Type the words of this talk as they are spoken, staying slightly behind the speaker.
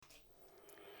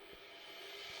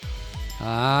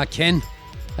Ah, Ken,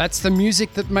 that's the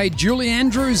music that made Julie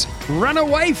Andrews run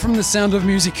away from the Sound of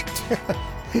Music.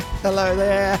 Hello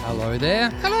there. Hello there.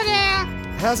 Hello there.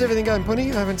 How's everything going,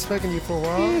 Punny? I haven't spoken to you for a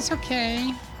while. Yeah, it's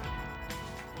okay.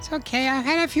 It's okay. I've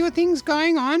had a few things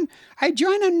going on. I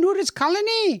joined a nudist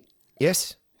colony.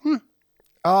 Yes?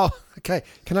 Oh, okay.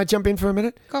 Can I jump in for a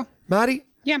minute? Go. Marty?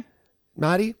 Yeah.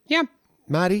 Marty? Yeah.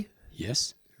 Marty?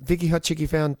 Yes? Vicky Hot Chickie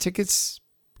found tickets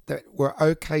that were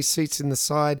okay seats in the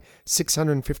side,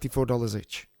 $654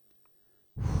 each.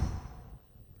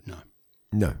 No.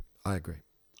 No, I agree.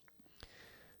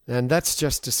 And that's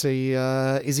just to see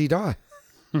Izzy die.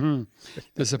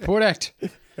 The support act.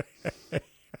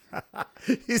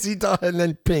 Izzy die and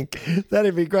then Pink.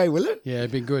 That'd be great, will it? Yeah,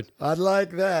 it'd be good. I'd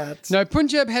like that. No,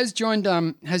 Punjab has joined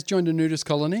a nudist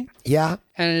colony. Yeah?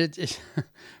 And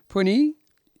Punny,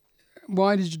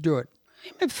 why did you do it?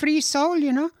 I'm a free soul,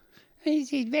 you know.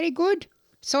 It's very good.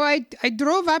 So I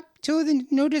drove up to the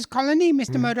nudist colony,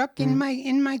 Mr. Murdoch, in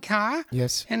my car.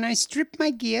 Yes. And I stripped my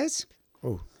gears.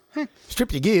 Oh.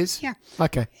 Strip your gears? Yeah.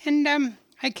 Okay. And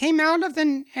I came out of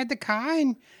the car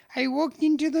and I walked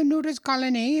into the nudist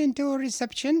colony, into a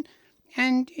reception,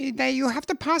 and you have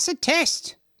to pass a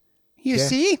test. You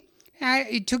see?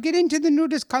 To get into the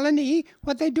nudist colony,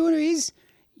 what they do is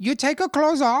you take your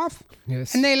clothes off,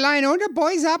 Yes. and they line all the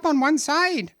boys up on one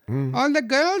side, all the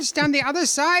girls down the other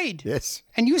side. Yes.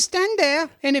 And you stand there,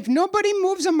 and if nobody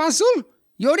moves a muscle,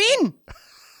 you're in.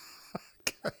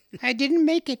 I didn't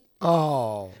make it.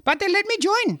 Oh. But they let me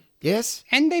join. Yes?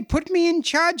 And they put me in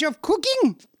charge of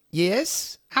cooking.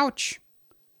 Yes? Ouch.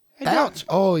 Ouch.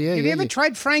 Oh, yeah, Have yeah. you ever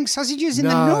tried frying sausages in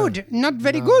No. the nude? Not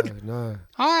very good. No.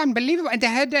 Oh, unbelievable. And they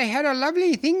had a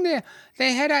lovely thing there. I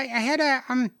had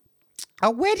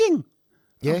a wedding.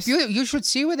 Yes? You should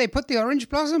see where they put the orange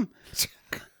blossom.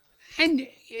 And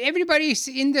everybody's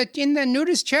in the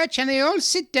nudist church, and they all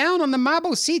sit down on the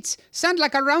marble seats. Sound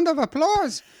like a round of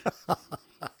applause.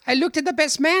 I looked at the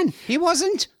best man. He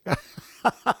wasn't.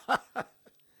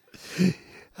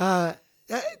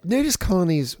 Nudist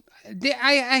colonies.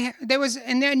 There was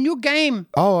a new game.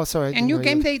 Oh, sorry. I A didn't new know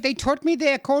game you- they taught me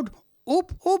there called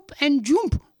Oop Oop and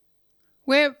Jump,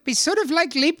 where it's sort of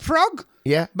like leapfrog,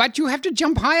 Yeah. but you have to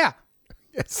jump higher.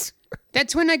 Yes.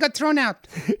 That's when I got thrown out.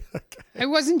 I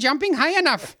wasn't jumping high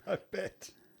enough. I bet.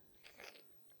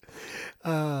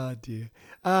 Oh, dear.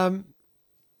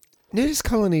 Nudist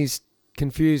colonies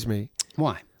confuse me.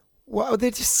 Why? Well, they're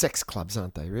just sex clubs,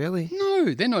 aren't they, really?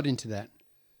 No, they're not into that.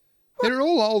 They're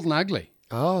all old and ugly.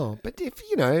 Oh, but if,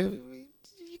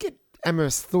 you get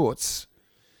amorous thoughts,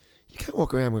 you can't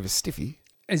walk around with a stiffy.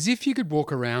 As if you could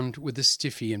walk around with a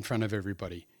stiffy in front of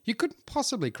everybody. You couldn't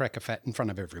possibly crack a fat in front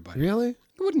of everybody. Really?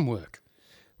 It wouldn't work.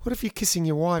 What if you're kissing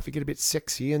your wife, you get a bit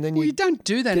sexy, and then Well, you you don't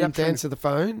do that get in up to front answer the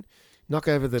phone, knock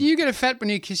over the... Do you get a fat when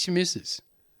you kiss your missus?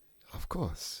 Of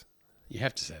course. You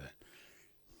have to say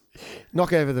that.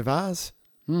 Knock over the vase.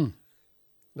 No?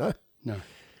 No.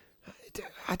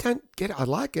 I don't get it. I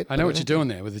like it. I know but what you're doing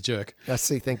there with the jerk. I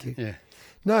see, thank you. Yeah.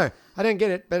 No, I don't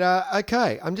get it, but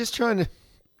okay. I'm just trying to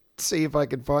see if I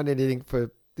can find anything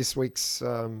for this week's...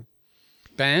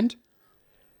 Band?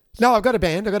 No, I've got a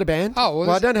band. Oh, well,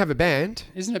 I don't have a band.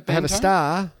 Isn't it I have band a time?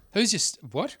 star. Who's your...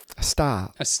 What? A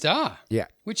star. A star? Yeah.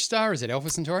 Which star is it?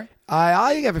 Elvis Centauri?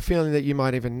 I have a feeling that you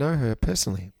might even know her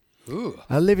personally. Ooh.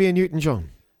 Olivia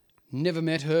Newton-John. Never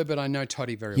met her, but I know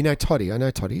Toddy very You well. know Toddy. I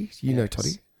know Toddy. You know Yes.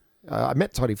 Toddy. I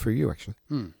met Toddy through you, actually.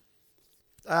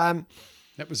 That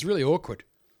was really awkward.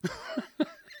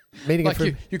 Meeting Like her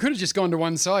through... you could have just gone to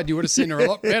one side. You would have seen her a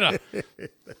lot better.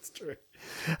 That's true.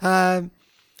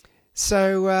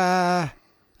 So,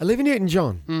 Olivia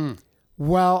Newton-John.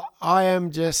 Well, I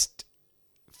am just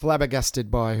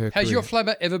flabbergasted by her Has career. your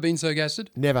flabber ever been so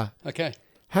gasted? Never. Okay.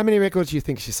 How many records do you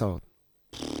think she sold?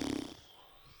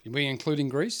 Are we including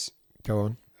Greece? Go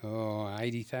on. Oh,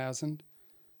 80,000?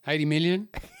 80 million?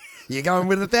 You're going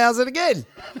with 1,000 again.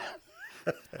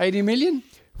 80 million?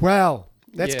 Well,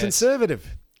 that's Yes.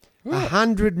 conservative.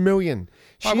 100 million.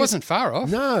 I She's- wasn't far off.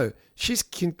 No, she's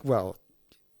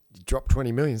drop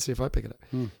 20 million. See if I pick it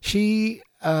up. She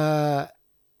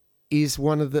is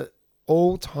one of the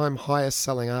all-time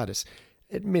highest-selling artists.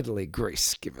 Admittedly,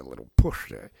 Greece give a little push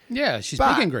there, Yeah, she's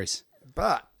But- big in Greece.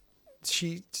 but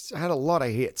she had a lot of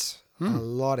hits. A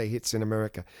lot of hits in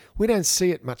America. We don't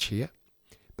see it much here,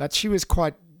 but she was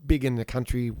quite big in the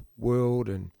country world,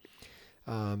 and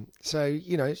so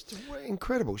it's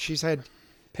incredible. She's had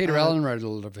Peter Allen wrote a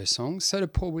lot of her songs. So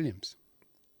did Paul Williams.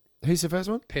 who's the first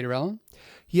one? Peter Allen?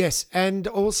 Yes, and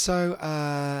also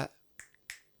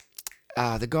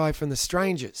the guy from The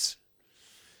Strangers.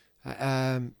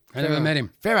 I never met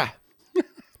him. Farrah.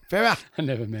 I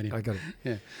never met him. I got it.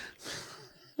 Yeah.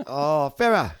 Oh,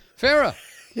 Farrah. Farrah.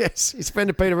 Yes, he's a friend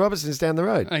of Peter Robertson's down the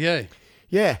road. Okay.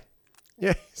 Yeah.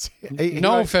 Yeah.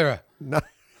 Noel Farrah. No.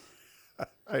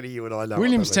 Only you and I know.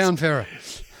 Williamstown Farrah.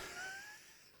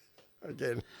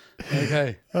 Again.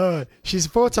 Okay. She's a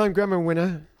 4-time Grammy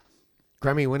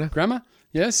winner. Grammar?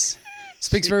 Yes.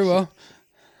 Speaks very well.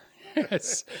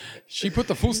 Yes. She put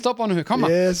the full stop on her comma.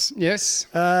 Yes. Yes.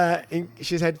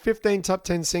 She's had 15 top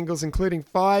 10 singles, including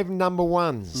 5 number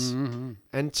ones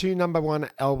and 2 number 1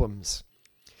 albums.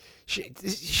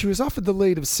 She was offered the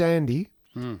lead of Sandy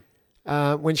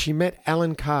when she met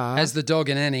Alan Carr. As the dog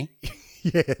in Annie.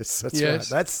 Yes, that's right.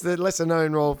 That's the lesser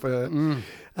known role for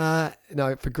her.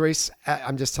 No, for Grease,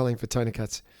 I'm just telling for Tony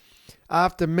Cuts.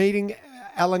 After meeting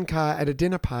Alan Carr at a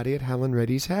dinner party at Helen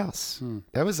Reddy's house.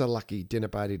 That was a lucky dinner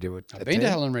party to attend. I've been to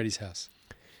Helen Reddy's house.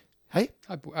 Hey?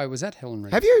 I was at Helen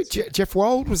Reddy's Have you? house. Jeff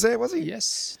Wold was there, was he?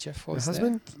 Yes, Jeff was Her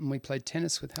husband? there. And we played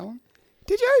tennis with Helen.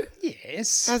 Did you?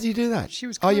 Yes. How did you do that? She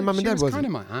was your mum and dad, was wasn't kind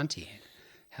it? of my auntie,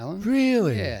 Helen.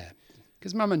 Really? Yeah.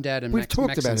 Because mum and dad and We've Max, talked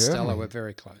Max about and her, haven't Stella we? were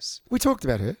very close. We talked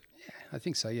about her. I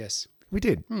think so, yes. We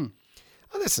did. Oh,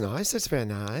 that's nice. That's very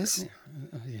nice.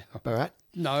 Yeah. All right.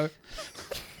 No.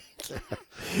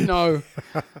 No.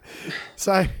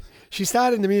 So she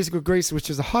starred in the musical Grease, which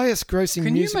was the highest grossing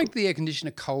Can you musical. make the air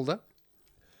conditioner colder?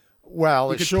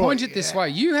 Well, You could sure. point it this way.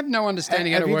 You have no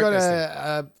understanding how Have to you work got this thing.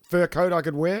 a fur coat I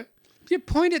could wear? You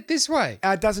point it this way.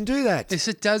 It doesn't do that. Yes,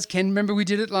 it does, Ken. Remember we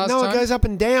did it last No, time? it goes up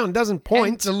and down. It doesn't And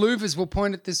point. the louvers will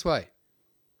point it this way.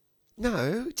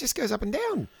 No, it just goes up and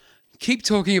down. Keep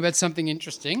talking about something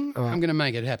interesting. I'm going to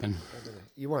make it happen.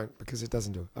 You won't because it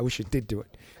doesn't do it. I wish it did do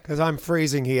it because I'm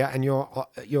freezing here and you're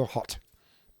hot.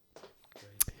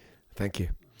 Thank you.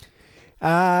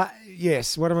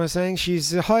 Yes, what am I saying? She's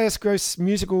the highest gross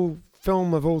musical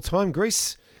film of all time,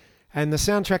 Grease. And the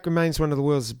soundtrack remains one of the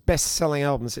world's best-selling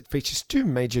albums. It features 2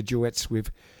 major duets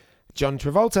with John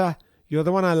Travolta. You're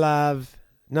the one I love.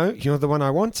 No, you're the one I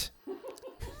want.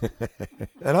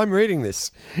 And I'm reading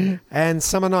this. And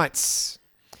Summer Nights.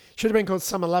 Should have been called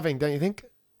Summer Loving, don't you think?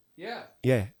 Yeah.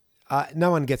 Yeah.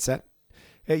 No one gets that.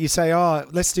 You say, oh,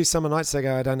 let's do Summer Nights. They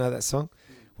go, I don't know that song.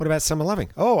 What about Summer Loving?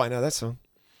 Oh, I know that song.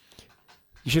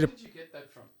 You should have... Where did you get that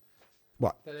from?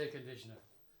 What? That air conditioner.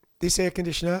 This air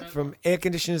conditioner from Air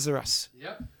Conditioners Are Us.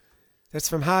 Yep. That's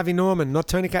from Harvey Norman, not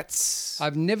Tony Katz.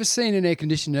 I've never seen an air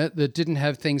conditioner that didn't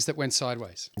have things that went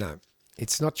sideways. No,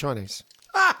 it's not Chinese.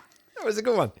 Ah, that was a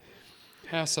good one.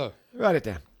 How so? Write it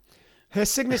down. Her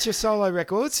signature solo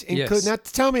records include... Yes. Now,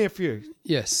 tell me a few.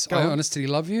 Yes. Go I on. Honestly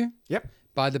Love You. Yep.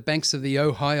 By the Banks of the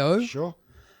Ohio. Sure.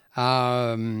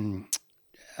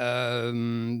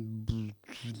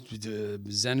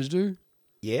 Xanadu.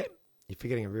 Yeah. You're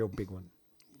forgetting a real big one.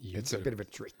 It's a bit of a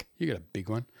trick. You got a big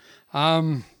one.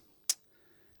 Oh,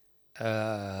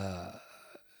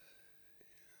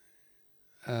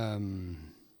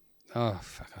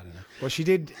 fuck, I don't know. Well, she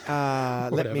did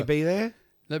Let Me Whatever. Be There.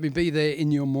 Let me be there in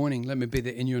your morning. Let me be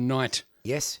there in your night.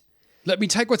 Yes. Let me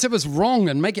take whatever's wrong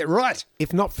and make it right.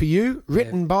 If Not For You,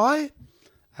 written by...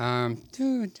 Not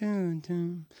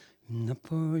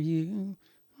for you.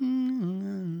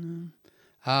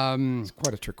 It's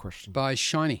quite a trick question. By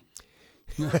Shiny.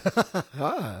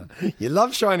 You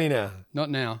love Shiny now. Not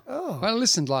now. Oh. I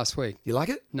listened last week. You like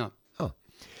it? No. Oh.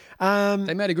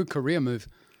 They made a good career move.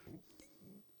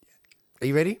 Are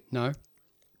you ready? No.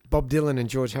 Bob Dylan and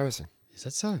George Harrison. Is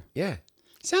that so? Yeah.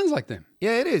 Sounds like them.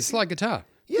 Yeah, it is. It's like guitar.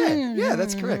 Yeah,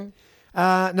 that's correct.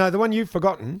 No, the one you've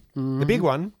forgotten, the big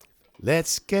one,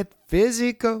 Let's Get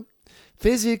Physical.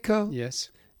 Physical. Yes.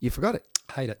 You forgot it.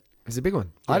 Hate it. It's a big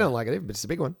one. I don't like it, but it's a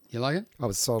big one. You like it? I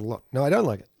was sold a lot. No, I don't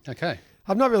like it. Okay.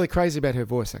 I'm not really crazy about her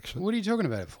voice, actually. What are you talking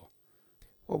about it for?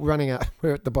 Well, we're running out.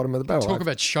 We're at the bottom of the barrel. Talk I've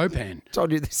about Chopin.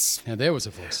 told you this. Now there was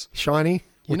a voice. Shiny.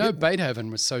 You know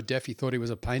Beethoven was so deaf he thought he was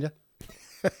a painter?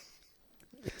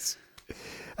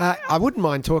 I wouldn't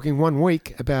mind talking 1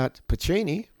 week about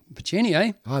Puccini. Puccini,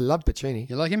 eh? I love Puccini.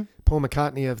 You like him? Paul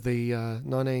McCartney of the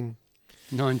 19.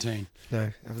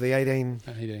 of the 18...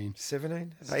 18.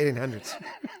 17? 1800s.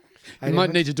 You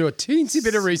might need to do a teensy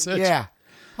bit of research. Yeah.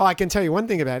 Oh, I can tell you one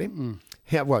thing about him.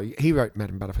 Yeah, well, he wrote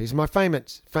Madame Butterfly. He's my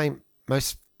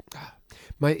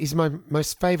he's my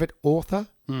most favourite author,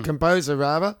 composer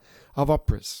rather, of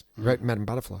operas. Wrote Madame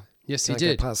Butterfly. Yes, he Can't get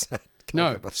did. past that. Can't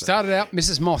No, get past that. started out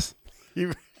Mrs. Moth. He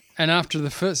And after the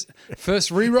first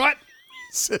rewrite,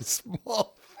 says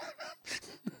small.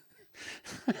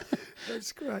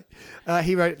 That's great.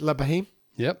 He wrote La Boheme.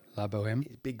 yep, La Boheme.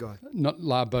 He's a big guy. Not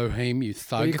La Boheme, you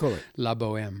thug. What do you call it? La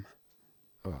Boheme.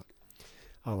 All right.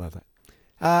 I love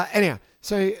that. Anyhow,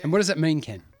 so And what does that mean,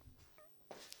 Ken?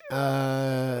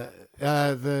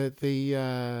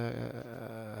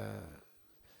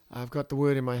 I've got the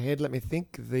word in my head. Let me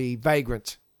think. The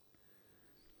vagrant.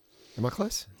 Am I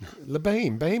close?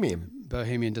 Bohemian.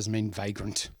 Bohemian doesn't mean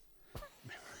vagrant.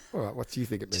 All right, what do you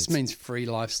think it It means? just means free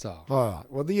lifestyle. All right.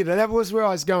 Well, that was where I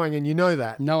was going, and you know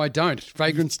that. No, I don't.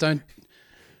 Vagrants don't.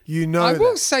 You know I that.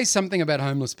 will say something about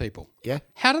homeless people. Yeah?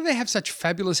 How do they have such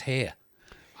fabulous hair?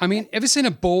 I mean, ever seen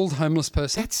a bald homeless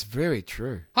person? That's very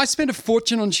true. I spent a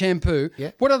fortune on shampoo.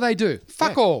 Yeah. What do?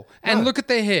 Fuck Yeah. all. And No. look at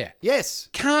their hair. Yes.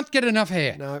 Can't get enough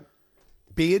hair. No.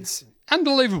 Beards.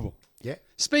 Unbelievable. Yeah.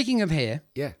 Speaking of hair,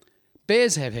 Yeah.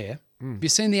 bears have hair. Have you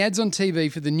seen the ads on TV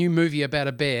for the new movie about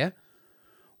a bear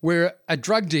where a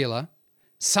drug dealer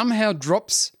somehow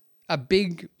drops a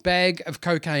big bag of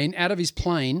cocaine out of his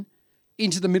plane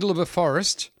into the middle of a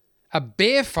forest? A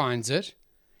bear finds it,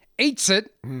 eats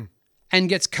it, and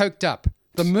gets coked up.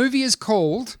 The movie is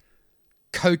called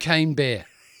Cocaine Bear.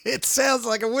 It sounds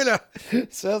like a winner.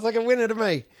 Sounds like a winner to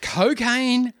me.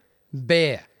 Cocaine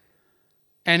Bear.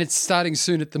 And it's starting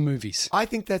soon at the movies. I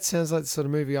think that sounds like the sort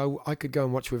of movie I could go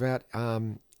and watch without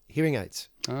hearing aids.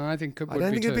 I think it would I don't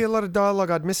think too. there'd be a lot of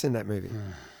dialogue I'd miss in that movie.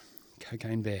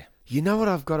 Cocaine Bear. You know what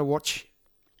I've got to watch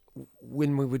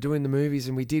when we were doing the movies,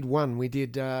 and we did one. We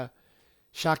did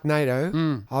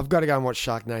Sharknado. I've got to go and watch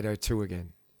Sharknado 2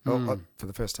 again. For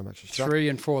the first time, actually. 3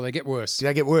 and 4, they get worse.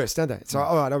 They get worse, don't they? So,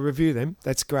 all right, I'll review them.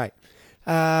 That's great.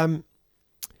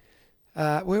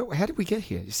 Well, how did we get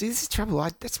here? You see, this is trouble.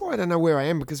 That's why I don't know where I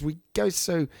am, because we go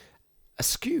so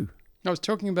askew. I was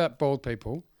talking about bald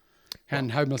people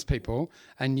and homeless people,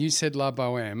 and you said La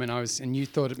Boheme, and you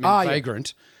thought it meant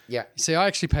vagrant. Yeah. See, I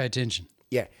actually pay attention.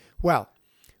 Yeah. Well,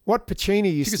 what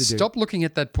Pacini used You could to do. stop looking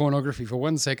at that pornography for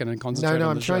 1 second and concentrate No,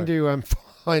 on I'm the trying show. to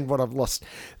find what I've lost.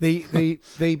 The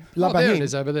La Oh, there it Boheme.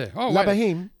 is over there. Oh, La wait.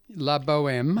 Boheme. La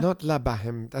Boheme. Not La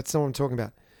Boheme. That's not what I'm talking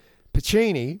about.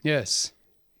 Pacini Yes.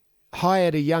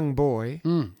 hired a young boy.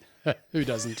 Who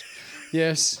doesn't?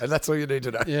 Yes. And that's all you need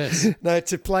to know. Yes. No,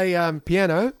 to play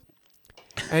piano,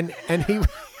 and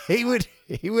he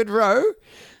would row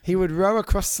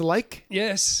across the lake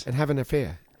Yes. and have an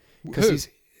affair. Who? Because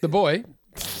The boy?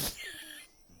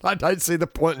 I don't see the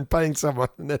point in paying someone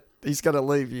that he's going to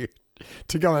leave you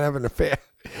to go and have an affair.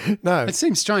 No, It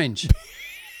seems strange.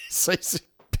 it's a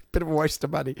bit of a waste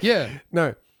of money. Yeah.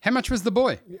 No, How much was the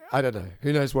boy? I don't know.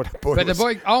 Who knows what a boy But the was?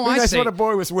 boy- oh, Who I knows see. what a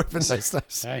boy was with in those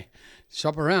days? Hey,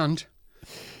 shop around.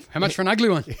 How much for an ugly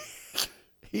one?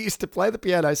 He used to play the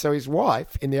piano, so his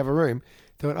wife in the other room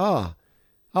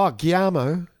thought,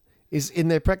 Guillermo is in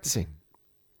there practicing.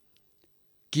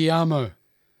 Guillermo.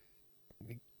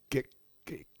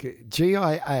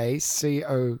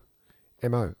 Giacomo.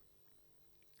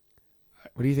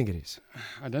 What do you think it is?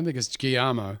 I don't think it's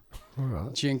Guillermo. All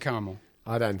right. Giancamo.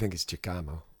 I don't think it's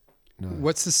Giacomo.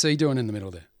 What's the C doing in the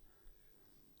middle there?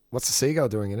 What's the seagull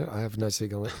doing in it? I have no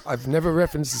seagull in it. I've never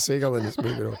referenced the seagull in this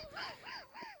movie at all.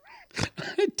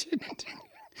 I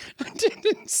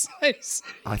didn't say so.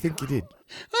 I think you did.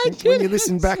 I When didn't. you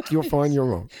listen back, you'll find you're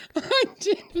wrong. I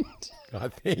didn't. I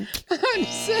think. I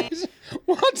said,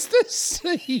 what's the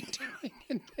C doing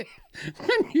in there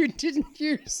when you didn't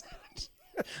use it?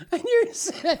 And you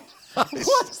said,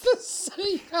 what's the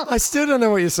C? I still don't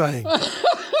know what you're saying.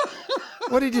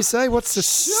 What did you say? What's the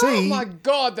Oh C? my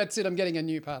God, that's it. I'm getting a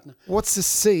new partner. What's the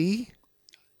C?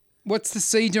 What's the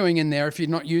C doing in there if you're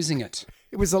not using it?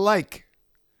 It was a lake.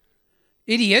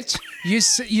 Idiot. You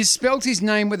spelt his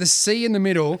name with a C in the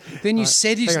middle, then you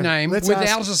said his hang on. name Let's without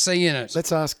ask- a C in it.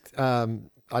 Let's ask.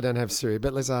 I don't have Siri,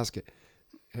 but let's ask it.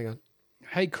 Hang on.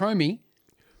 Hey, Chromie.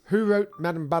 Who wrote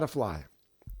Madame Butterfly?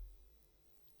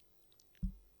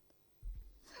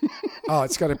 Oh,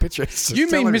 it's got a picture. It's just You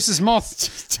mean telling me- Mrs.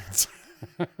 Moth?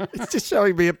 It's just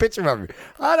showing me a picture of him.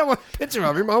 I don't want a picture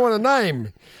of him. I want a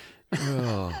name.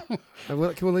 Oh.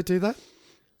 Will it do that?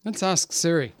 Let's ask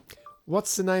Siri.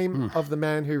 What's the name of the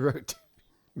man who wrote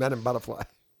Madame Butterfly?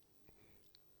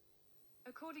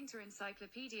 According to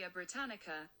Encyclopedia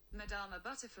Britannica, Madama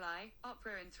Butterfly,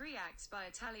 opera in 3 acts by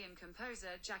Italian composer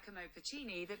Giacomo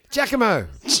Puccini. Giacomo.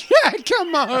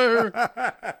 Giacomo!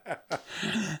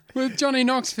 With Johnny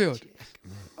Knoxfield.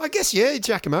 I guess, yeah,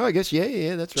 Giacomo. I guess,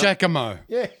 yeah, that's right. Giacomo.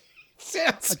 Yeah.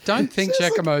 Sounds, I don't think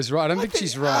sounds Giacomo's right. I don't think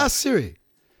she's right. Ah, Siri.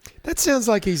 That sounds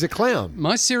like he's a clown.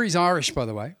 My Siri's Irish, by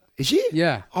the way. Is she?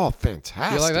 Yeah. Oh,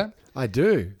 fantastic. You like that? I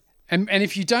do. And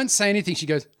if you don't say anything, she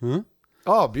goes, huh?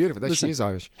 Oh, beautiful. That Listen. she is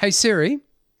Irish. Hey, Siri.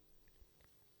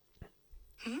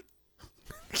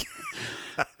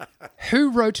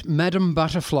 Who wrote Madame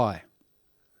Butterfly?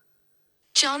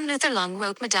 John Luther Long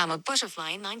wrote Madame Butterfly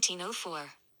in 1904.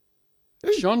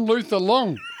 John Luther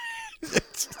Long.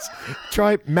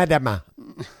 Try Madama.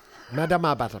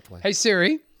 Madama Butterfly. Hey,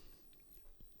 Siri.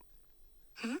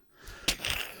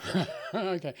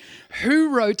 Okay. Who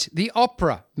wrote the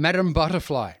opera Madame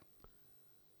Butterfly?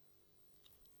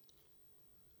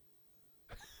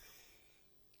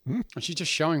 She's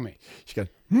just showing me. She's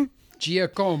going,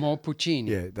 Giacomo Puccini.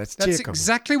 Yeah, that's That's Giacomo.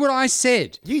 exactly what I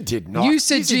said. You did not. You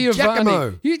said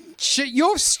Giovanni. Giacomo.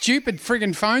 Your stupid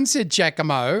friggin' phone said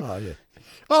Giacomo. Oh, yeah.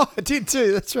 Oh, I did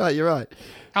too. That's right. You're right.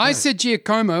 I said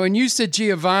Giacomo and you said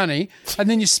Giovanni, and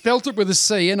then you spelt it with a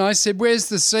C, and I said, where's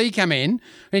the C come in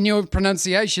your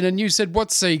pronunciation? And you said,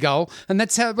 what's seagull? And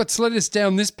that's what's led us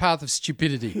down this path of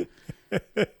stupidity.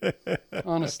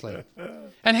 Honestly.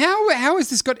 And how has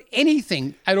this got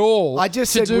anything at all I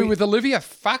just to said do we- with Olivia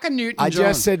fucking Newton-John? I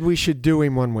just said we should do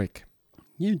him 1 week,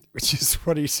 You, which is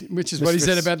what he said. which is what he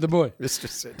said about the boy. Mr.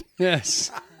 said.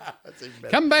 Yes.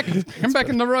 Come back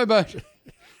in the rowboat.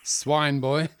 Swine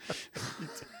boy.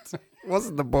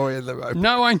 Wasn't the boy in the rope?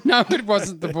 No, I know it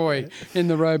wasn't the boy in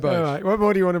the rowboat. All right. What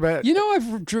more do you want about? You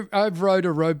know, I've rowed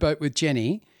a rowboat with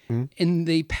Jenny in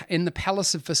the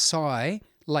Palace of Versailles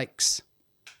lakes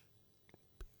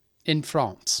in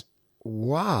France.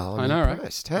 Wow. I know, right?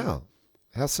 impressed. How?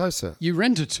 How so, sir? You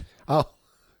rent it. Oh,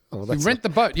 You that's rent the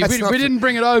boat. We that's not- didn't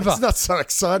bring it over. It's not so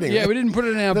exciting. Yeah, eh? we didn't put it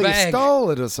in our I thought bag. You stole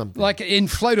it or something. Like an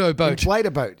inflato boat.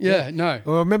 inflator boat. Yeah, no.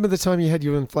 Well, remember the time you had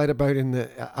your inflator boat in the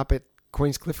up at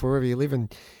Queenscliff, wherever you live,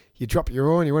 and you dropped your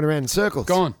oar and you went around in circles.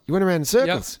 Gone. You went around in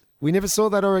circles. We never saw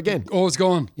that oar again. Oar's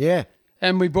gone. Yeah.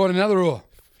 And we bought another oar.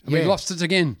 And we Yeah. lost it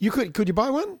again. You could you buy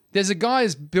one? There's a guy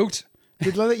who's built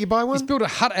Did they let you buy he's one? built a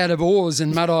hut out of oars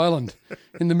in Mud Island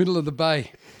in the middle of the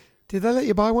bay. Did they let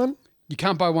you buy one? You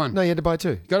can't buy one. No, you had to buy two.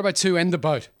 You got to buy two and the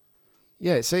boat.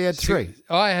 Yeah, so you had three.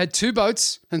 I had 2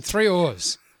 boats and 3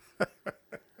 oars.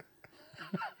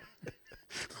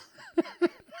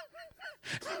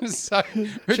 So,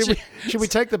 Should we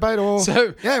take the boat or?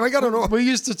 So- yeah, we got an oar. we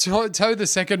used to tow the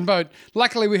second boat.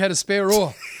 Luckily, we had a spare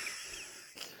oar,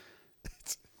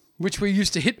 which we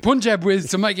used to hit Punjab with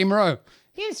to make him row.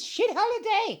 It's shit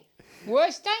holiday.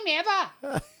 Worst time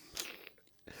ever.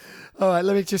 All right,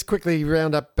 let me just quickly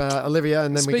round up Olivia,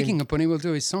 and then we can. Speaking of Punny, we'll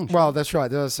do his song. Well, that's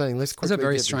right. I was saying, let's It's quickly. a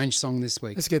very get strange song this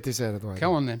week. Let's get this out of the way.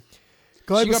 Go on then.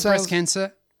 Global She got sales. breast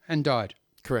cancer and died.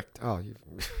 Correct. Oh,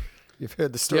 you've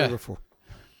heard the story Yeah. before.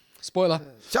 Spoiler.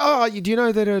 So, do you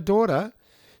know that her daughter,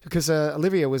 because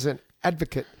Olivia was an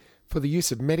advocate for the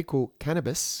use of medical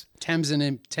cannabis,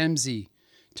 Tamzi,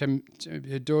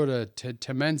 her daughter,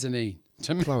 Tamanzini.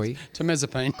 Chloe.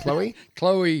 Temazepine. Chloe?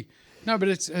 Chloe. No, but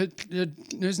it's her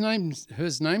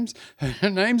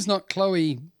name's not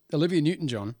Chloe Olivia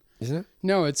Newton-John. Isn't it?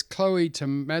 No, it's Chloe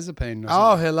Temazepine.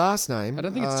 Oh, her last name. I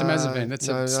don't think it's temazepine. That's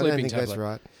a no, I sleeping don't think that's tablet.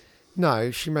 right. No,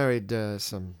 she married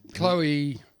some.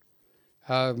 Chloe.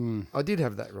 I did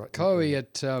have that right. Chloe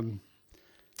at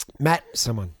Matt,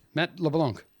 someone. Matt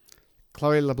LeBlanc.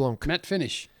 Chloe LeBlanc. Matt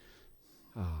Finish.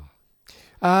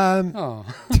 Um,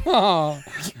 Oh.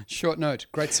 Short Note.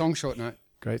 Great song, Short Note.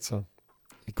 great song.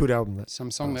 Good album. That.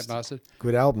 Some song that bastard.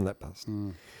 Good album. That bust.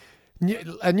 Hmm. No,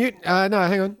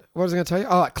 hang on. What was I going to tell you?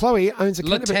 Oh, Chloe owns a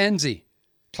cannabis. Latanzi.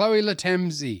 Chloe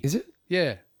Latamzi. Is it?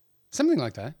 Yeah. Something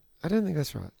like that. I don't think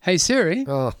that's right. Hey Siri,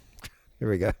 Oh, here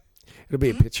we go. It'll be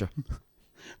a picture.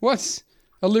 what's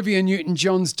Olivia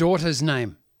Newton-John's daughter's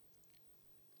name?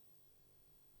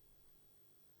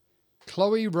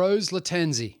 Chloe Rose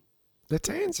Latanzi.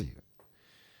 Latanzi.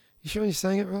 You sure you're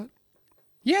saying it right?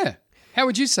 Yeah. How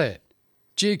would you say it?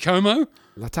 Giacomo?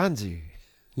 Latanzi.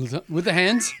 With the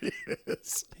hands?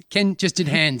 Ken just did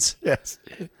hands. Yes.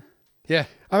 Yeah.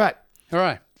 All right. All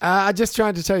right. I just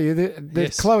tried to tell you that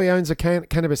Yes. Chloe owns a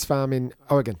cannabis farm in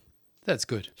Oregon. That's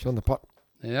good. She's on the pot.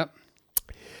 Yep.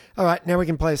 All right, now we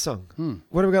can play a song.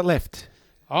 What have we got left?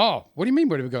 Oh, what do you mean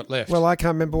what have we got left? Well, I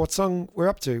can't remember what song we're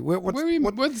up to. What's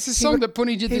the song that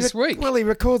Punny did this week? Well, he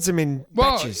records them in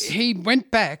Well, batches. he went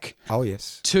back Oh,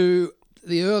 yes. to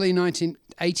the early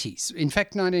 1980s. In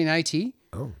fact, 1980.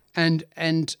 Oh. And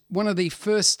one of the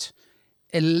first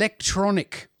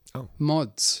electronic Oh.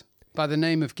 mods by the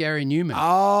name of Gary Newman.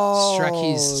 Oh,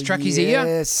 Struck his ear.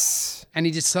 Yes. And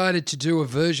he decided to do a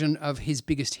version of his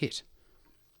biggest hit.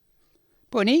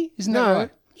 Bunny? Isn't that No. right?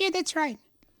 Yeah, that's right.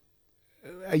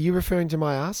 Are you referring to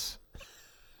my ass?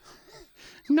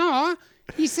 No,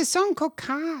 it's a song called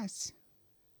Cars.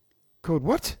 Called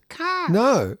what? Cars.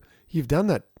 No, you've done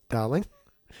that, darling.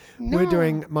 We're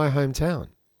doing My Hometown.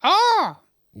 Oh,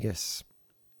 Yes.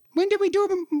 when did we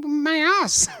do my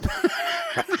ass?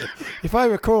 If I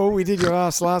recall, we did your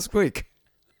ass last week.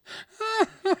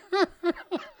 I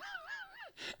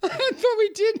thought we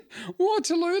did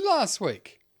Waterloo last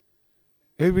week.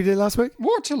 Who did we do last week?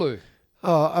 Waterloo.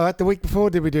 Oh, all right, the week before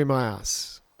did we do my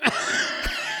ass?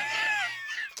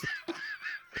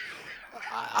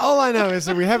 All I know is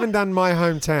that we haven't done My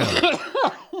Hometown.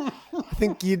 I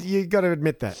think you got to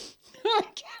admit that.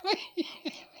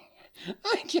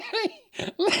 Okay.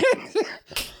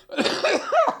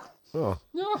 Oh,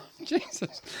 Oh,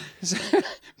 Jesus.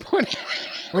 what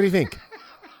do you think?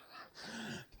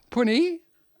 Punny?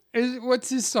 What's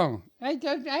his song? I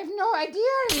have no idea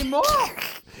anymore.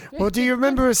 Well, do you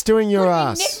remember us doing your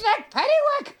ass? Knick-knack,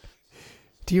 paddywhack.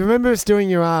 Do you remember us doing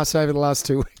your ass over the last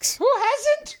 2 weeks? Who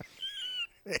hasn't?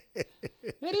 The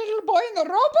little boy in the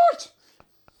robot.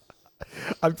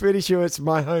 I'm pretty sure it's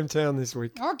My Hometown this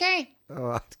week. Okay. All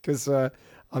right, because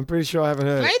I'm pretty sure I haven't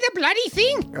heard Play it. the bloody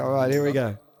thing. All right, here we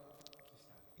go.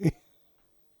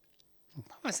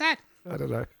 What's that? I don't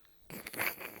know.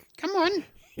 Come on.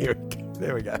 Here we go.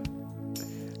 There we go.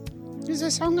 There's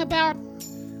a song about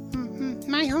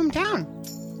my hometown.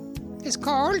 It's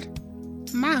called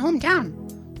My Hometown.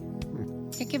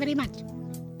 Thank you very much.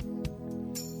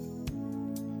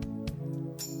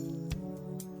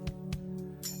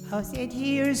 I was 8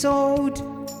 years old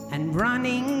and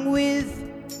running with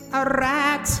a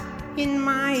rat in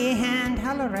my hand.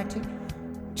 Hello, ratty.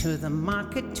 To the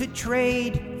market to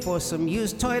trade for some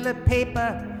used toilet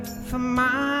paper for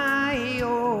my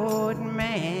old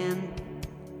man.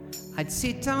 I'd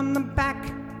sit on the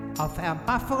back of our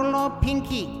Buffalo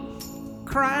Pinky,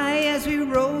 cry as we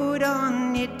rode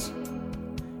on it.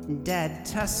 Dad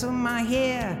tousled my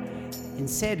hair and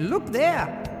said, "Look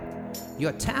there,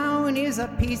 your town is a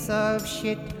piece of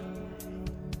shit,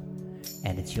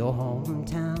 and it's your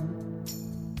hometown.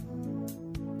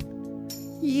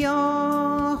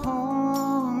 Your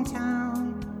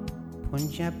hometown.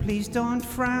 Punjab, please don't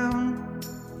frown.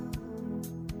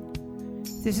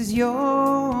 This is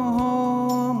your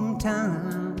hometown."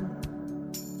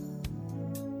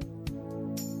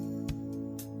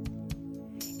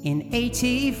 In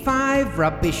 85,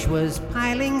 rubbish was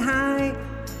piling high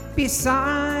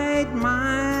beside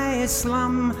my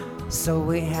slum. So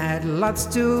we had lots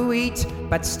to eat,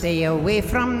 but stay away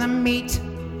from the meat.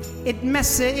 It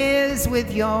messes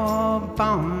with your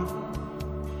bum.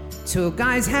 2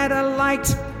 guys had a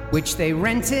light, which they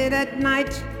rented at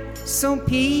night, so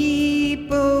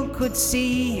people could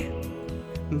see.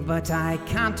 But I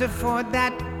can't afford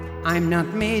that. I'm not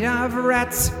made of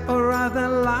rats or other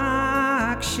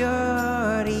luxuries.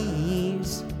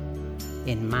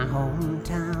 In my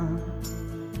hometown,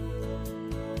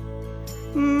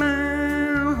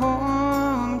 my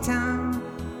hometown.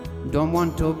 Don't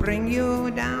want to bring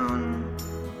you down,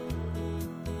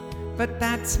 but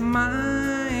that's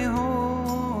my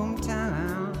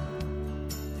hometown.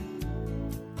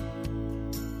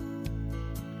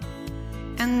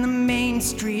 And the main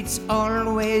street's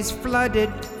always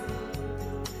flooded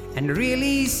and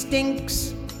really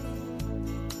stinks.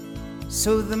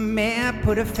 So the mayor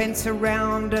put a fence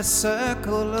around a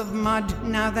circle of mud.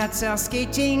 Now that's our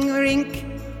skating rink.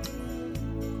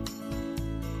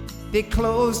 They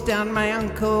closed down my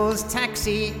uncle's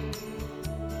taxi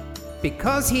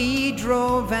because he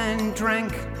drove and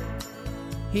drank.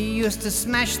 He used to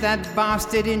smash that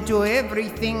bastard into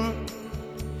everything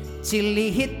till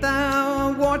he hit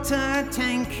the water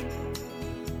tank.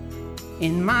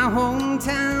 In my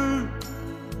hometown,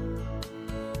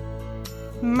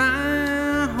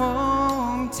 my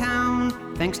hometown.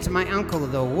 Thanks to my uncle,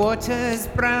 the water's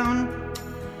brown.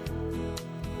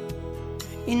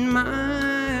 In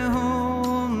my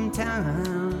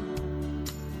hometown.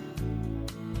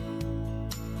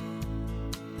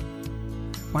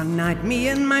 One night, me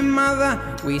and my mother,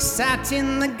 we sat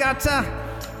in the gutter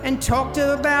and talked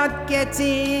about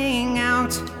getting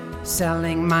out,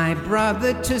 selling my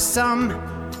brother to some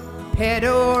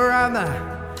pedo or other,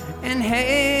 and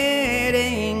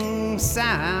heading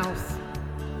south.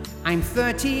 I'm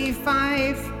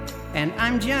 35 and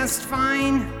I'm just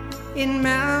fine in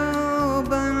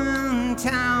Melbourne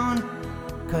town.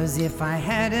 'Cause if I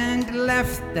hadn't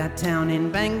left that town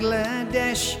in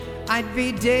Bangladesh, I'd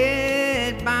be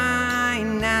dead by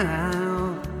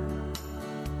now.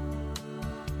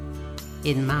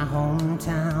 In my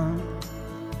hometown,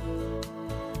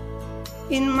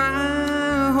 in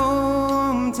my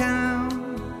hometown,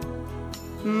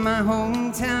 my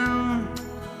hometown,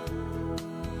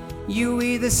 you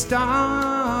either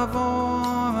starve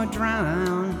or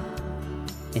drown.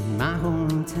 In my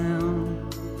hometown.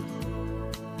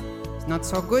 It's not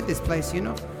so good, this place, you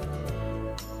know.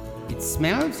 It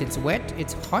smells, it's wet,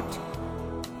 it's hot,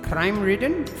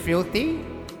 crime-ridden, filthy.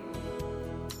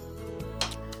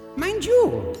 Mind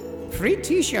you, free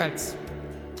t-shirts.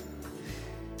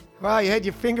 Wow, you had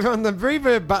your finger on the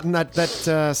reverb button, that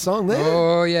song there.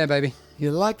 Oh, yeah, baby.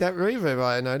 You like that reverb,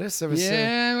 I noticed. There was,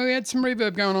 Yeah, we had some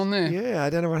reverb going on there. yeah, I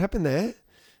don't know what happened there.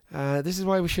 This is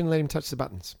why we shouldn't let him touch the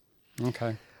buttons.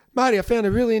 Okay. Marty, I found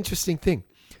a really interesting thing.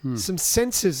 Some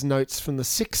censors notes from the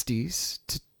 60s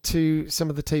to some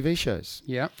of the TV shows.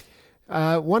 Yeah.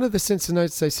 One of the censor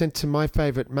notes they sent to My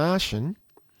Favorite Martian,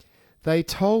 they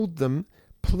told them,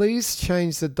 please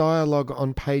change the dialogue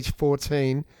on page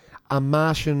 14. A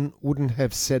Martian wouldn't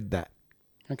have said that.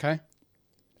 Okay.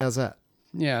 How's that?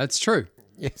 Yeah, that's true.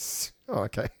 Yes. Oh,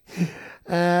 okay.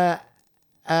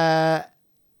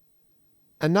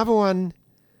 Another one,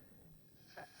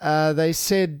 they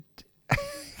said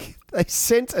they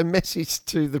sent a message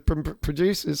to the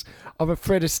producers of a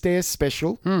Fred Astaire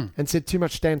special and said too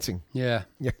much dancing. Yeah.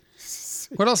 Yeah.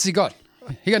 What else he got?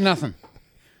 He got nothing.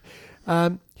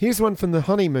 Here's one from the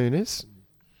Honeymooners.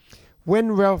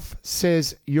 When Ralph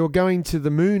says, "You're going to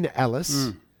the moon, Alice,"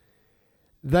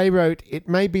 they wrote, "It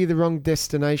may be the wrong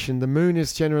destination. The moon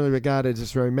is generally regarded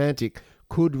as romantic.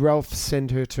 Could Ralph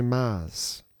send her to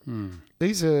Mars?"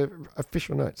 These are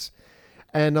official notes.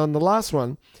 And on the last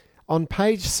one, on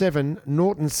page 7,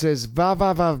 Norton says, "Va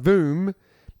va va voom."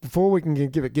 Before we can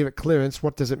give it clearance,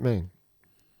 what does it mean?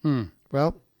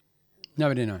 Well,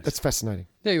 Nobody knows. that's fascinating.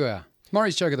 There you are.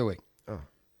 Maury's joke of the week.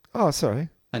 Oh, sorry.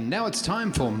 And now it's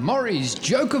time for Maury's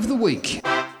joke of the week.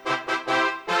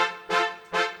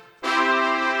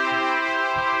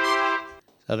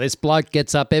 So this bloke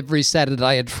gets up every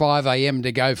Saturday at 5 a.m.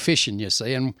 to go fishing, you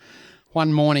see, and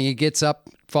one morning he gets up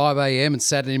at 5 a.m. and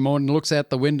Saturday morning, looks out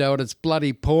the window and it's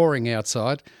bloody pouring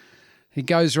outside. He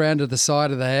goes round to the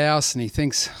side of the house and he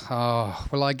thinks, oh,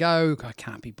 will I go? I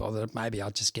can't be bothered. Maybe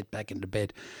I'll just get back into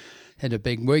bed. Had a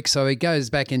big week. So he goes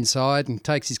back inside and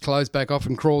takes his clothes back off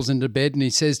and crawls into bed and he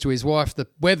says to his wife, the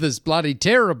weather's bloody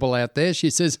terrible out there. She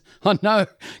says, I know.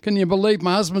 Can you believe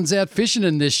my husband's out fishing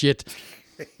in this shit?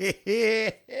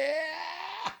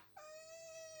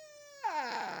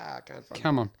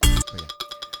 Come on.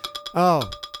 Oh,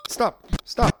 stop.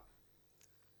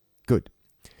 Good.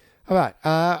 All right.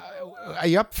 Are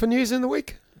you up for news in the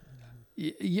week?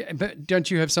 Yeah, but don't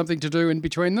you have something to do in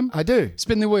between them? I do.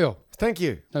 Spin the wheel. Thank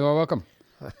you. You're welcome.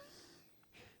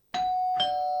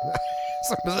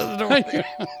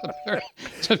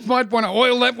 Just might want to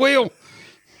oil that wheel.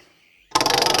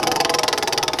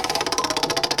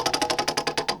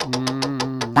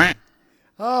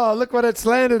 Oh, look what it's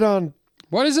landed on.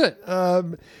 What is it?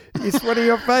 It's one of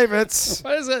your favourites.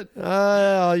 What is it?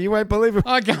 You won't believe it.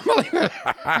 I can't believe it.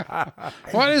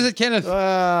 What is it, Kenneth?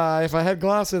 If I had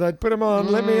glasses, I'd put them on.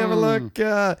 Let me have a look.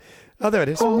 There it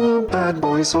is. All the bad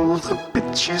boys, all the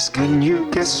bitches. Can you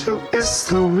guess who is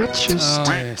the richest? Oh,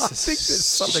 yes. I think there's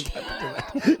something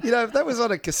happened to that. You know, if that was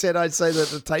on a cassette, I'd say that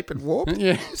the tape had warped.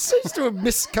 Yeah. It seems to have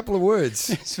missed a couple of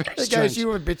words. It's very There strange. goes you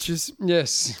were bitches.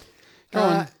 Yes. Go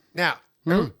on. Now,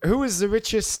 who is the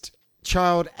richest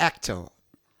child actor?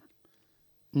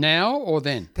 Now or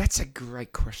then? That's a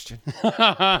great question.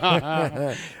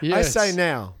 Yes. I say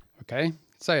now. Okay,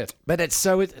 say it. But it's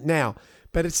now.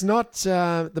 But it's not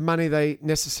the money they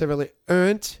necessarily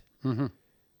earned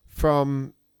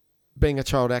from being a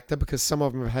child actor, because some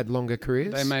of them have had longer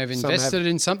careers. They may have Some invested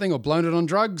in something or blown it on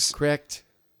drugs. Correct.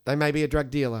 They may be a drug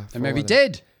dealer. They may be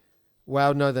dead.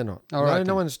 Well, no, they're not. All right, no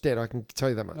then. one's dead. I can tell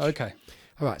you that much. Okay.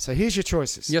 All right. So here's your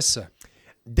choices. Yes, sir.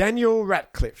 Daniel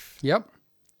Radcliffe, Yep.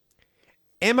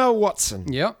 Emma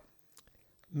Watson, Yep.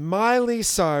 Miley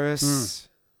Cyrus,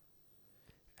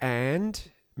 and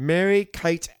Mary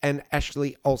Kate and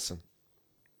Ashley Olsen.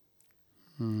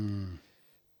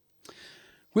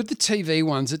 With the TV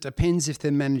ones, it depends if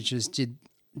their managers did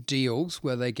deals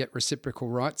where they get reciprocal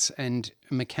rights and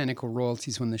mechanical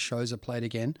royalties when the shows are played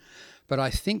again. But I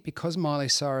think because Miley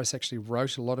Cyrus actually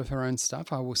wrote a lot of her own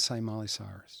stuff, I will say Miley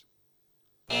Cyrus.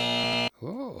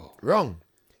 Oh. Wrong.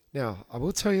 Now, I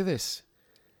will tell you this.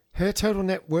 Her total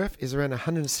net worth is around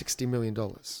 $160 million.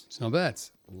 It's not bad.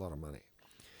 A lot of money.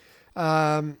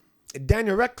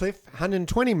 Daniel Radcliffe,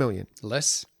 $120 million.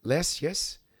 Less. Less,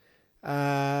 yes.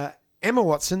 Emma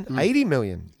Watson, $80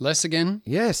 million. Less again.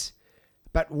 Yes.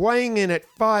 But weighing in at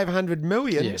 $500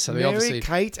 million, Yeah, so they Mary obviously-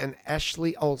 Kate and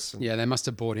Ashley Olsen. Yeah, they must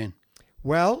have bought in.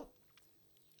 Well,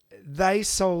 they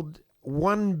sold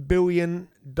 $1 billion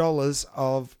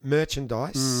of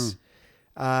merchandise.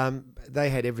 They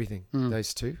had everything,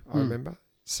 those two, I remember.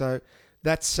 So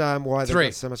that's why they Three.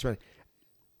 got so much money.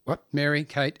 Mary,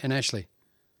 Kate, and Ashley.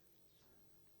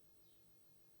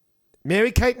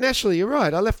 Mary Kate and Ashley, you're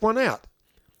right. I left one out.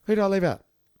 Who did I leave out?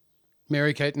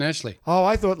 Mary, Kate, and Ashley. Oh,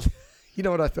 I thought, you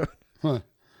know what I thought? What?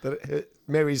 That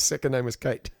Mary's second name was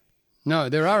Kate. No,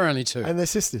 there are only two. And they're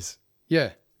sisters.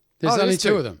 Yeah. There's only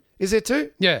two of them. Is there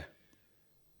two? Yeah.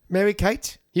 Mary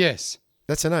Kate? Yes.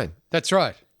 That's her name. That's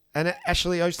right. And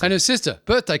Ashley Olsen. And her sister,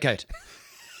 birthday Kate.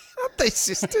 Aren't they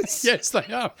sisters? Yes, they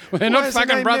are. They're Why not is her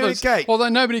fucking name brothers. Mary Kate? Although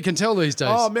nobody can tell these days.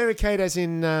 Oh, Mary Kate as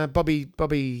in Bobby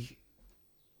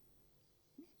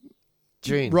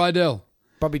Jean. Rydell.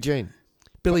 Bobby Jean.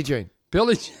 Billy Jean.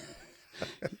 Billy.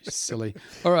 Silly.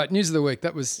 All right, news of the week.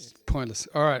 That was pointless.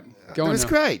 All right, go It on was now.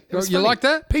 great. It was You funny. like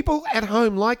that? People at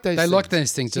home like those They things. like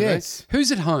those things, do Yes. they?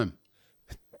 Who's at home?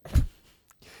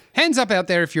 Hands up out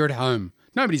there if you're at home.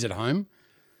 Nobody's at home.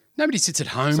 Nobody sits at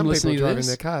home Some people listening to drive in this.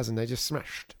 their cars and they just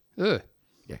smashed. Ugh.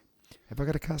 Yeah. Have I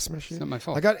got a car smash yet? not my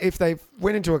fault. If they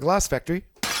went into a glass factory,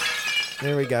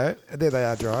 there we go. There they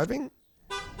are driving.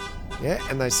 Yeah,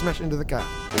 and they smash into the car.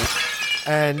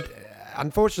 And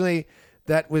unfortunately,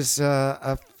 that was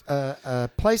a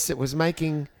place that was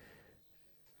making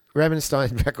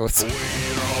Ravenstein records.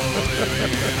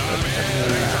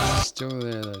 Still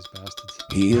there, those bastards.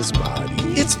 His body.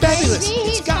 It's fabulous.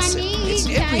 It's gossip. It's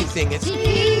everything.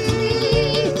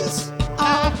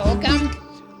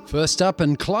 First up,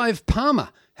 and Clive Palmer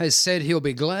has said he'll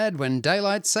be glad when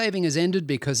daylight saving has ended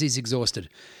because he's exhausted.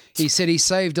 He said he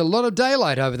saved a lot of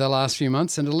daylight over the last few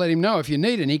months and to let him know if you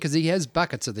need any because he has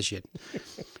buckets of the shit.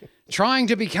 Trying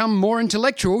to become more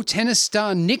intellectual, tennis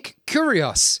star Nick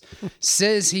Kyrgios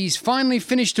says he's finally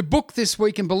finished a book this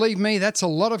week, and believe me, that's a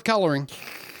lot of colouring.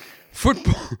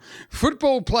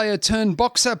 Football player turned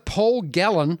boxer Paul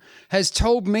Gallen has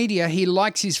told media he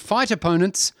likes his fight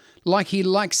opponents like he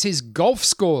likes his golf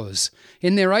scores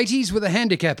in their 80s with a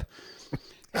handicap.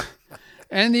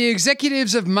 And the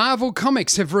executives of Marvel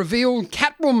Comics have revealed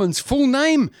Catwoman's full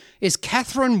name is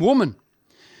Catherine Woman.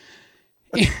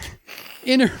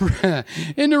 In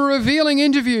a revealing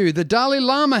interview, the Dalai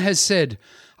Lama has said,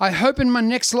 "I hope in my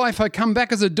next life I come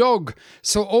back as a dog,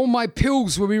 so all my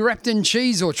pills will be wrapped in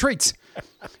cheese or treats."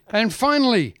 And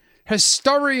finally,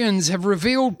 historians have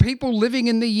revealed people living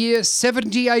in the year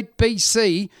 78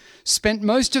 BC spent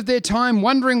most of their time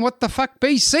wondering what the fuck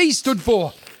BC stood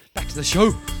for. Back to the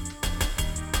show.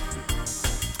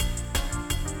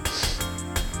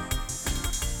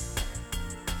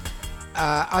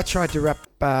 I tried to wrap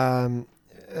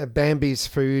Bambi's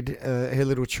food, her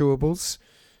little chewables,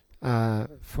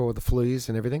 for the fleas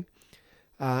and everything,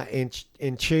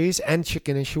 in cheese and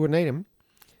chicken, and she wouldn't eat them.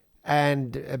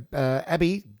 And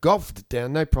Abby golfed it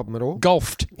down, no problem at all.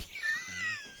 Golfed.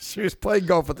 She was playing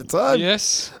golf at the time.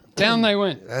 Yes. Down they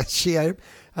went. She ate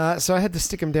them. So I had to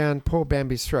stick them down poor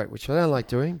Bambi's throat, which I don't like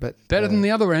doing, but Better than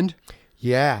the other end.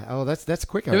 yeah. Oh, that's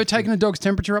quicker. You ever taken a dog's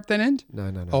temperature up that end?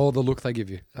 No. Oh, the look they give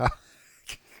you.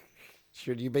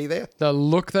 Should you be there? The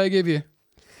look they give you.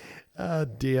 Oh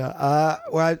dear.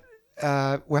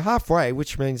 We're halfway,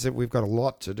 which means that we've got a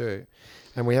lot to do,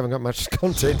 and we haven't got much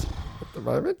content at the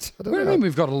moment. I don't What do you know. mean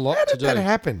we've got a lot How to did do? that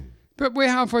happen? But we're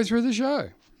halfway through the show.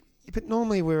 Yeah, but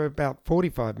normally we're about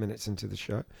 45 minutes into the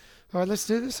show. All right, let's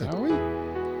do this. Then. Are we?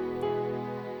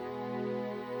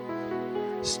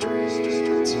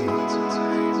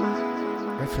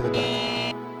 Right for the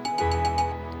back.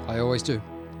 I always do.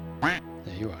 There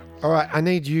you are. All right, I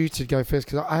need you to go first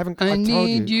because I haven't. I told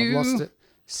need you. I've lost it.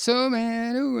 so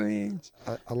many ways.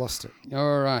 I lost it.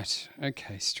 All right.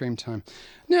 Okay, stream time.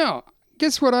 Now,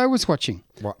 guess what I was watching?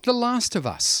 What? The Last of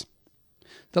Us.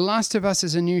 The Last of Us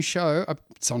is a new show.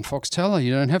 It's on Foxtel.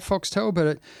 You don't have Foxtel, but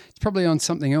it's probably on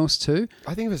something else too.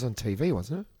 I think it was on TV,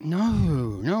 wasn't it?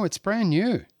 No, it's brand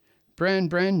new.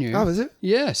 Brand new. Oh, is it?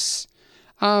 Yes.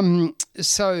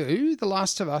 So The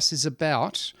Last of Us is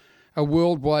about a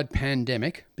worldwide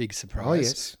pandemic. Big surprise. Oh,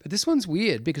 yes. But this one's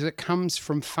weird because it comes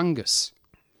from fungus.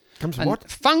 Comes from And what?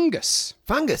 Fungus.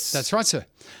 Fungus. That's right, sir.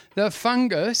 The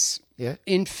fungus Yeah.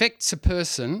 infects a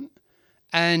person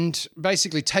and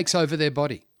basically takes over their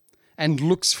body and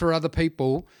looks for other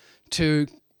people to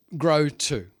grow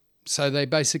to. So they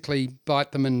basically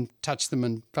bite them and touch them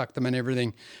and fuck them and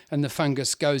everything. And the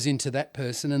fungus goes into that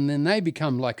person and then they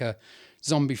become like a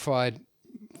zombified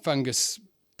fungus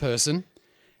person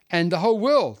and the whole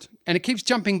world. And it keeps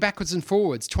jumping backwards and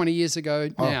forwards 20 years ago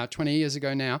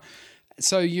now.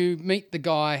 So you meet the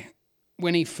guy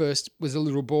when he first was a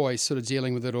little boy sort of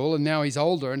dealing with it all, and now he's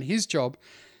older, and his job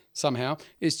somehow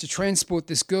is to transport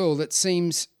this girl that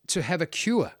seems to have a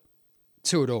cure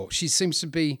to it all. She seems to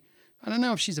be, I don't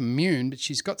know if she's immune, but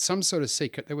she's got some sort of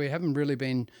secret that we haven't really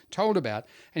been told about,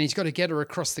 and he's got to get her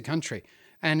across the country.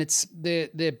 And it's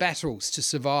their battles to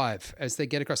survive as they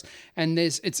get across. And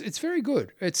it's very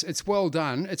good. It's well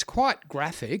done. It's quite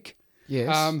graphic.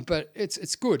 Yes. But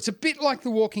it's good. It's a bit like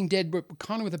The Walking Dead, but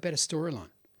kind of with a better storyline.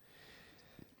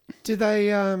 Do they?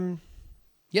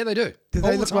 Yeah, they do. Do All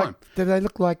they the look time. like? Do they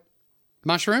look like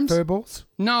Mushrooms? Furballs?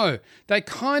 No, they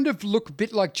kind of look a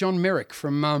bit like John Merrick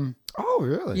from. Oh,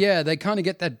 really? Yeah, they kind of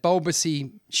get that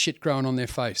bulbousy shit growing on their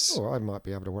face. Oh, I might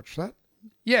be able to watch that.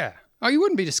 Yeah. Oh, you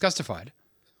wouldn't be disgustified.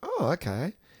 Oh,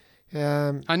 okay.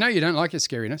 I know you don't like your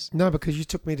scariness. No, because you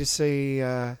took me to see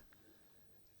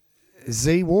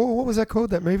Z War. What was that called?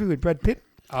 That movie with Brad Pitt?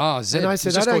 Oh, Zed. And I said,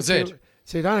 It's just I called don't Zed. care.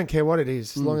 Said, I don't care what it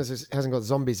is, as long as it hasn't got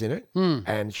zombies in it.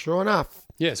 And sure enough,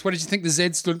 Yes. What did you think the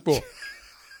Z stood for?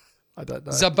 I don't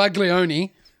know.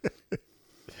 Zabaglione.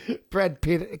 Brad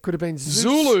Pitt. It could have been Zeus.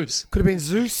 Zulus. Could have been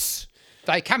Zeus.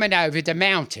 They coming over the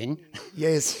mountain.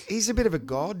 Yes, he's a bit of a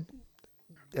god,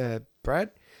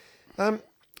 Brad. All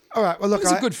right. Well, look, It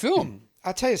was a good film.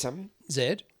 I'll tell you something.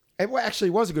 Zed. It actually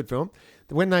was a good film.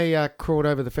 When they crawled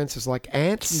over the fences like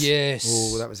ants. Yes.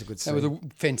 Oh, that was a good They scene. were the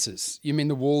fences. You mean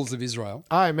the walls of Israel?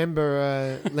 I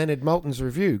remember Leonard Maltin's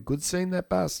review. Good scene, that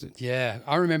bastard. Yeah.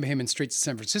 I remember him in Streets of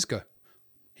San Francisco.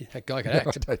 That guy could I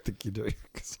act, don't think you do,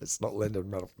 because it's not Leonard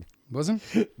Maltin. wasn't?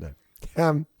 No.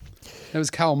 That was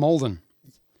Carl Malden.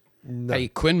 No. A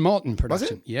Quinn Malton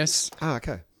production. it? Yes. Ah,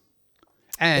 okay.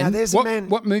 And Now, there's a what, man-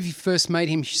 what movie first made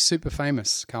him super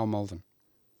famous, Carl Malden?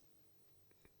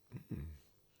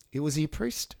 Was he a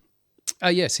priest?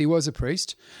 Yes, he was a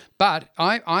priest. But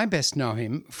I best know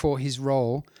him for his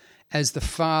role as the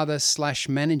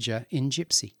father/manager in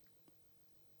Gypsy,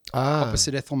 Ah,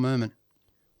 opposite Ethel Merman.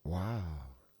 wow.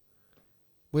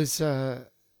 Was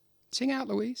Sing out,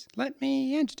 Louise. Let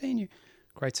me entertain you.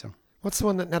 Great song. what's the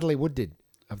one that Natalie Wood did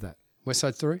of that? West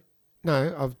Side Story. No,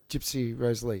 of Gypsy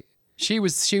Rose Lee. She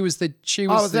was the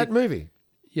That movie.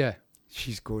 yeah.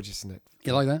 She's gorgeous in it.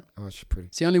 You like that? Oh, she's pretty.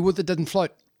 It's the only wood that doesn't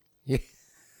float. Yeah,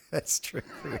 that's true.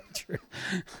 Very true.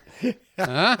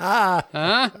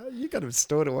 You got them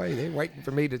stored away there, waiting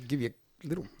for me to give you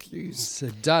little cues. It's a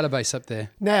database up there.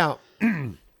 Now,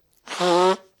 I'm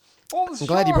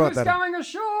glad you brought that up. going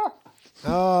ashore.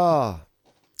 oh,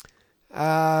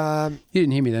 You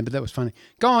didn't hear me then, but that was funny.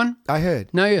 Go on. I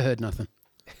heard. No, you heard nothing.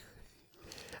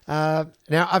 Now,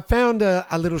 I found a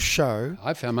little show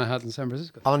I found my heart in San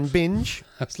Francisco. on Binge.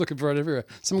 I was looking for it everywhere.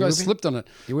 Some guy with me? slipped on it.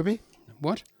 You with me?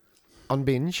 What? On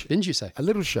Binge. Didn't you say? A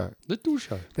little show. Little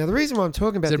show. Now, the reason why I'm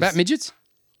talking about Is it this... about midgets?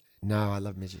 No, I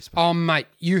love midgets. Oh, mate,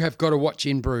 you have got to watch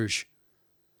In Bruges.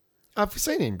 I've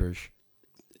seen In Bruges.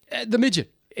 The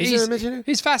midget. Is there a midget in it?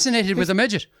 He's fascinated with the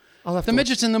midget. I'll have The to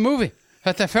midget's in the movie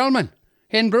at the filming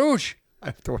in Bruges. I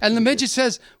have to watch And the it. midget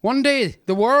says, one day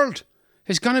the world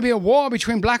is going to be a war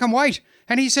between black and white.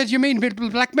 And he said, you mean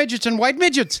black midgets and white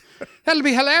midgets? That'll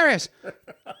be hilarious.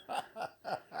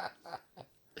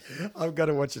 I've got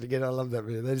to watch it again. I love that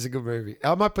movie. That is a good movie.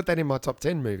 I might put that in my top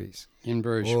 10 movies. In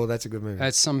Bruges. Oh, that's a good movie.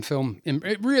 That's some film.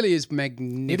 It really is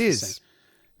magnificent. It is.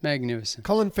 Magnificent.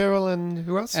 Colin Farrell and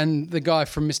who else? And the guy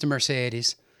from Mr.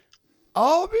 Mercedes.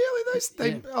 Oh, really?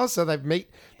 So they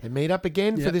meet up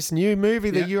again for Yep. this new movie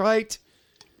that Yep. you hate.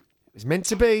 It was meant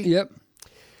to be. Yep.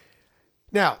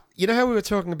 Now, you know how we were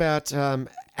talking about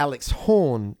Alex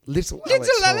Horn, little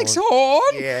Alex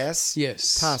Horn. Yes.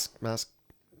 Yes. Taskmaster,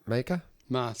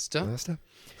 Master.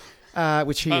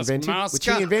 which he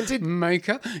invented.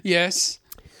 Maker. Yes.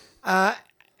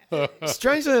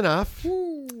 Strangely enough,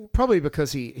 probably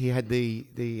because he had the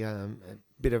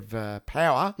bit of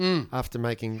power after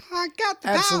making I got the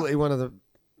absolutely one of the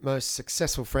most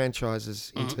successful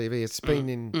franchises in TV. It's been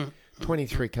in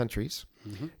 23 countries.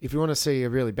 If you want to see a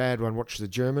really bad one, watch the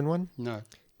German one. No.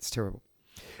 It's terrible.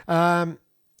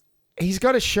 He's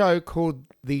got a show called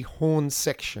The Horn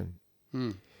Section,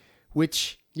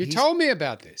 which You he's- told me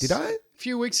about this. Did I? A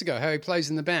few weeks ago, how he plays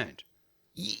in the band.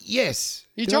 Yes.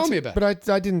 You Did I told t- me about But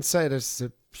I didn't say it as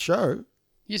a show.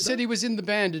 You said he was in the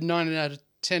band in 9 out of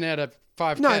 10 out of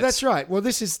 5 No, cats. that's right. Well,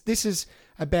 this is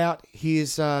about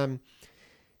his.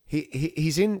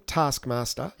 He's in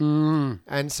Taskmaster,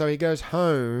 and so he goes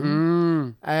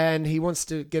home, and he wants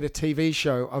to get a TV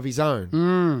show of his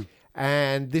own,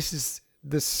 and this is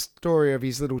the story of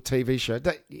his little TV show.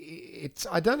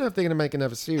 I don't know if they're going to make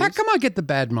another series. How come I get the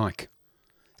bad mic?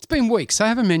 It's been weeks. I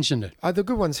haven't mentioned it. The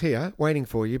good one's here, waiting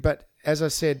for you. But as I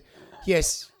said,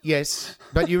 yes.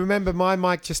 But you remember my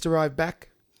mic just arrived back.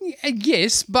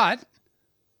 Yes, but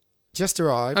Just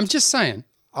arrived. I'm just saying.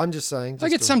 I'm just saying. I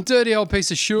get just some dirty old piece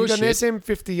of Shure You got an shit.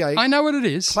 SM58. I know what it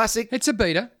is. Classic. It's a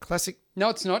beta. Classic. No,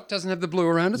 it's not. Doesn't have the blue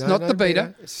around it. It's No, not no, the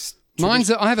beta. It's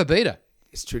I have a beta.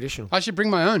 It's traditional. I should bring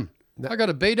my own. No. I got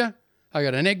a beta. I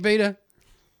got an egg beta.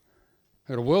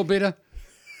 I got a world beta.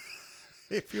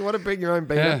 If you want to bring your own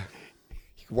beta, Yeah.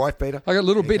 wife beta. I got a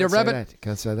little You beta can't say rabbit. that. You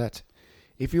can't say that.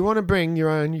 If you want to bring your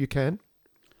own, you can.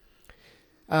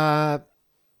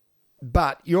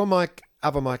 But your mic,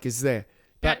 other mic is there.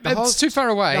 But It's too far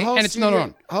away the whole and it's not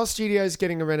on. The whole studio's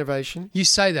getting a renovation You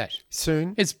say that.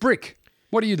 soon. It's brick.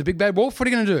 What are you, the big bad wolf? What are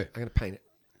you going to do? I'm going to paint it.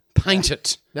 Paint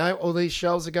it. No, all these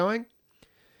shelves are going.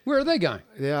 Where are they going?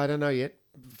 Yeah, I don't know yet.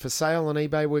 For sale on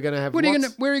eBay, we're going to have Where are you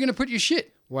lots. going to put your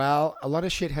shit? Well, a lot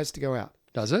of shit has to go out.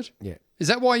 Does it? Yeah. Is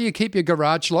that why you keep your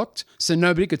garage locked so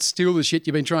nobody could steal the shit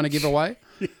you've been trying to give away?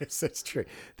 Yes, that's true.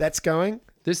 That's going.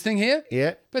 This thing here?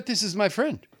 Yeah. But this is my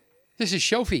friend. This is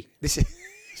Shelfie. This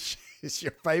is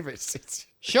your favourite.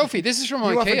 Shelfie, this is from You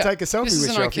IKEA. often take a selfie This is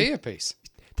with an Shelfie. IKEA piece.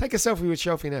 Take a selfie with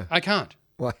Shelfie now. I can't.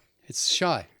 Why? It's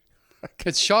shy.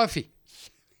 It's Shelfie.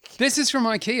 This is from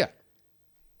IKEA.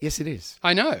 Yes, it is.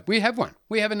 I know. We have one.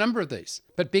 We have a number of these,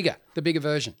 but bigger, the bigger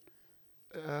version.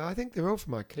 I think they're all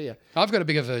from IKEA. I've got a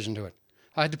bigger version to it.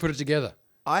 I had to put it together.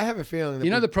 I have a feeling that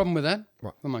You know the problem with that?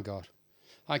 What? Oh my God.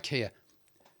 IKEA.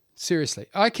 Seriously.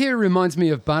 IKEA reminds me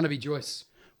of Barnaby Joyce.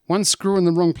 One screw in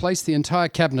the wrong place, the entire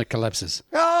cabinet collapses.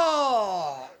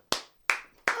 Oh!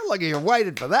 How long have you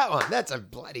waited for that one? That's a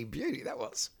bloody beauty, that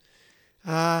was.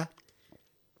 Yeah,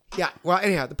 well,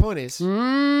 anyhow, the point is, if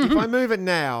I move it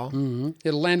now,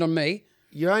 It'll land on me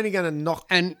you're only going to knock...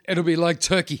 and it'll be like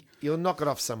turkey. You'll knock it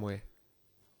off somewhere.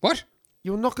 What?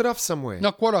 You'll knock it off somewhere.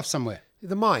 Knock what off somewhere?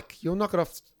 The mic. You'll knock it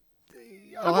off...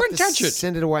 I won't touch it.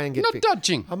 Send it away and get Not fixed.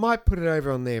 touching. I might put it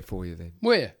over on there for you then.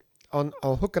 Where?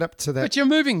 I'll hook it up to that. But you're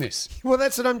moving this. Well,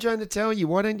 that's what I'm trying to tell you.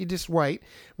 Why don't you just wait?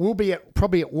 We'll be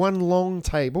probably at one long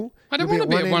table. I don't You'll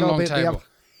want to be at end, one I'll long be at the table. other.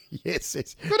 Yes,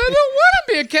 yes. But I don't want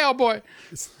to be a cowboy.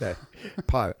 No,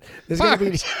 pirate. There's going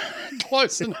to be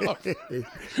Close enough.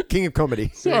 King of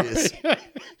Comedy. There it is.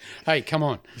 Hey, come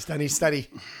on. He's done his study.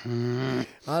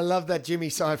 I love that Jimmy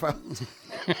Seinfeld.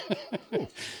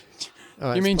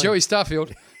 Oh, You mean it's Joey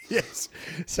Starfield? Yes.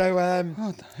 So,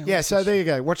 yeah, so there you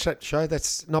go. Watch that show.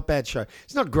 That's not a bad show.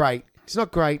 It's not great. It's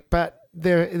not great, but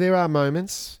there are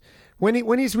moments. When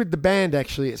he's with the band,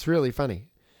 actually, it's really funny.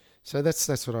 So that's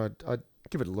what I'd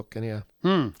give it a look anyhow.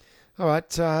 All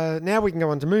right, now we can go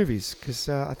on to movies because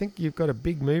I think you've got a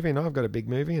big movie and I've got a big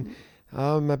movie and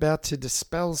I'm about to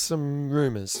dispel some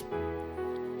rumours.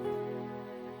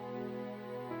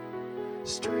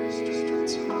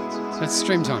 That's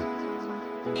stream time.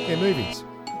 Yeah, movies.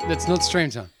 That's not stream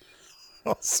time.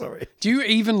 Oh, sorry. Do you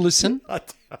even listen?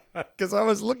 Because I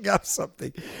was looking up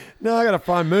something. No, I got to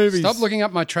find movies. Stop looking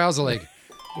up my trouser leg.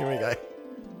 Here we go.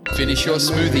 Finish your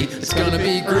smoothie. It's gonna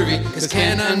be groovy because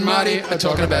Ken and Marty are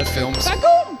talking about films.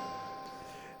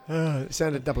 It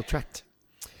sounded double tracked.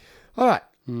 All right.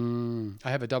 I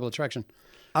have a double attraction.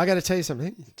 I got to tell you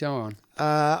something. Go on.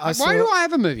 I saw, Why do I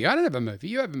have a movie? I don't have a movie.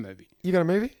 You have a movie. You got a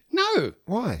movie? No.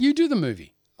 Why? You do the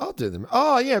movie. I'll do them.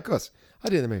 Oh, yeah, of course. I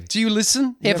do the movie. Do you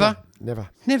listen? Ever? Never.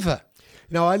 Never.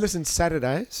 No, I listen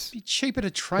Saturdays. Be cheaper to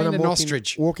when train I'm an walking,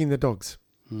 ostrich. walking the dogs.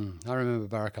 I remember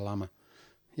Barack Obama.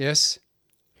 Yes.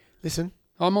 Listen,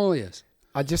 I'm all ears.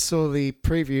 I just saw the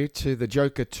preview to The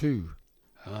Joker 2.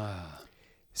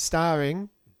 Starring,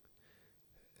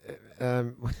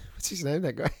 what's his name,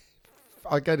 that guy?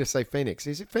 I go to say Phoenix.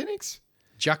 Is it Phoenix?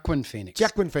 Joaquin Phoenix.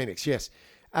 Joaquin Phoenix, yes.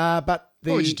 But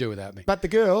the, What would you do without me? But the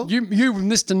girl... You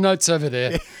Mr. Notes over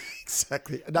there.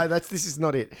 Exactly. No, this is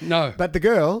not it. No. But the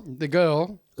girl, The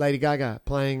girl, Lady Gaga,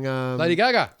 playing... Lady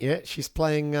Gaga. Yeah, she's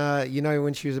playing,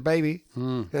 when she was a baby.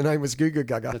 Her name was Goo Goo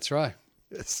Gaga. That's right.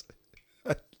 Yes.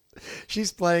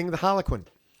 She's playing the Harlequin.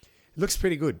 Looks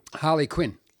pretty good. Harley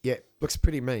Quinn. Yeah, looks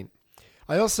pretty mean.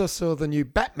 I also saw the new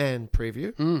Batman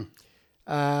preview.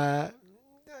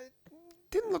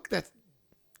 Didn't look that...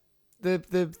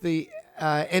 The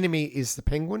enemy is the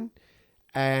Penguin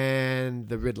and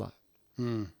the Riddler.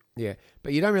 Yeah,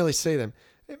 but you don't really see them.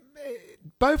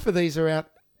 Both of these are out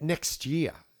next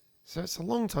year, so it's a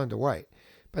long time to wait.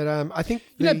 But I think...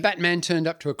 You know, Batman turned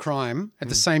up to a crime at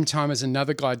the same time as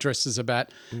another guy dressed as a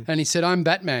bat. And he said, I'm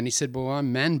Batman. He said, well,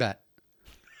 I'm Man-Bat.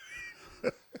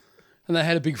 And they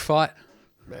had a big fight.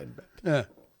 Man-Bat. Yeah.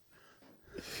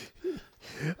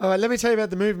 All right, let me tell you about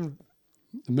the movie.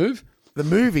 The move? The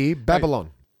movie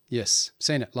Babylon. Yes.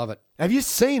 Seen it. Love it. Have you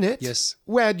seen it? Yes.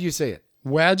 Where did you see it?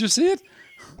 Wow'd you see it?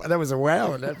 Well, that was a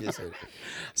wow. Have you seen it?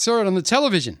 Saw it on the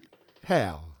television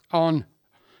How? on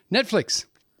Netflix.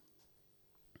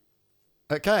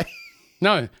 Okay.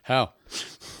 No. How?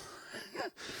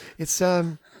 It's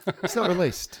not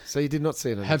released, so you did not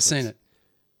see it. On Have Netflix. seen it.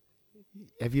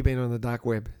 Have you been on the dark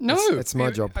web? No. That's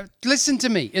my job. Listen to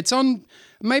me. It's on,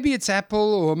 maybe it's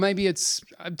Apple or maybe it's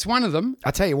one of them.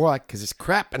 I'll tell you why, because it's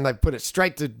crap and they put it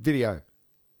straight to video.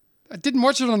 I didn't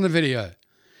watch it on the video.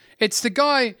 It's the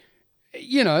guy,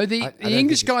 you know, the I don't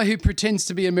English think guy who pretends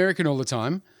to be American all the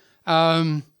time.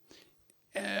 And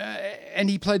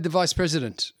he played the vice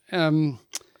president.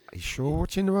 Are you sure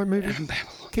watching the right movie?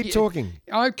 Keep talking.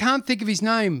 I can't think of his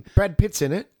name. Brad Pitt's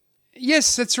in it.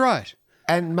 Yes, that's right.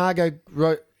 And Margot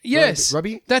Yes,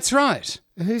 Robbie. that's right.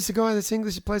 And who's the guy that's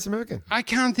English that plays American? I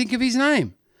can't think of his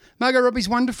name. Margot Robbie's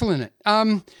wonderful in it.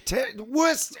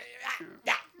 Worst.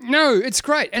 No, it's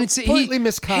great, and it's Completely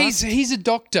miscast. He's a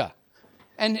doctor,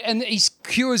 and he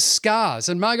cures scars.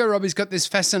 And Margot Robbie's got this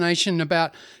fascination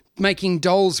about making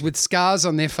dolls with scars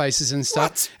on their faces and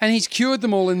stuff. What? And he's cured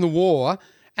them all in the war,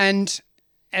 and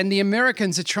the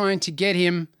Americans are trying to get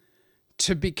him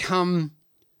to become.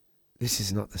 This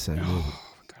is not the same movie. Oh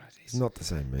God, It's not the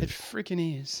same movie. it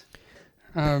freaking is.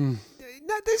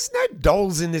 No, there's no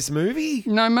dolls in this movie.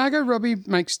 No, Margot Robbie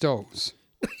makes dolls.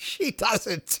 She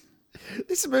doesn't.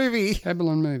 This movie,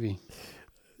 Babylon movie.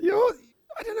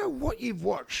 I don't know what you've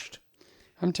watched.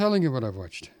 I'm telling you what I've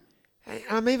watched.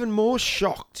 I'm even more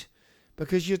shocked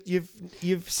because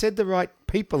you've said the right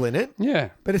people in it, Yeah.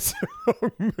 but it's the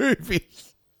wrong movie.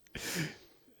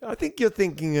 I think you're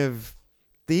thinking of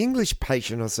The English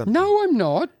Patient or something. No, I'm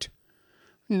not.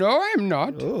 No, I'm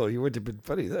not. Oh, you went a bit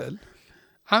funny then.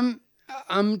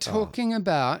 I'm talking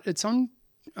about it's on.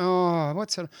 Oh,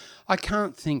 what's it? I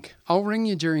can't think. I'll ring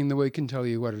you during the week and tell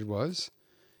you what it was.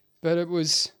 But it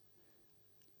was.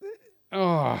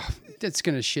 Oh, that's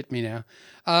gonna shit me now.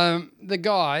 The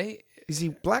guy. Is he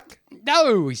black?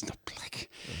 No, he's not black.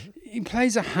 He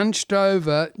plays a hunched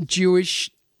over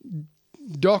Jewish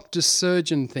doctor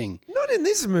surgeon thing. Not in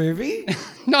this movie.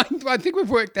 No, I think we've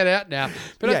worked that out now.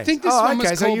 But I Yes. think this one was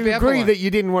okay, called so you Babylon. agree that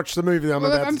you didn't watch the movie that I'm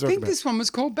Well, about I to talk think about. this one was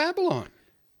called Babylon.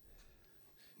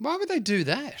 Why would they do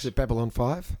that? Is it Babylon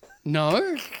 5?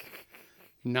 No.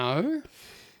 No.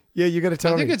 Yeah, you got to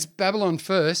tell I me. think it's Babylon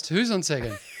first. Who's on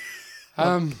second?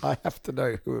 I have to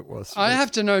know who it was. I have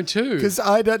to know too Because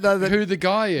I don't know that. who the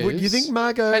guy is. Would you think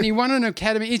Margot And he won an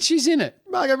Academy. She's in it.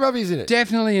 Robbie's in it?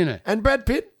 Definitely in it. And Brad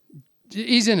Pitt?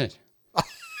 He's in it.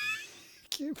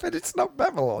 But it's not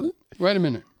Babylon. Wait a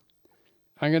minute.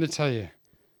 I'm going to tell you.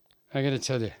 Wait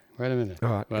a minute. All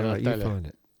right, Well, I'll you tell you. find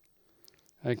it.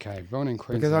 Okay, born in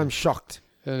Queensland. Because I'm shocked.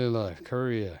 Early life,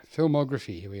 career,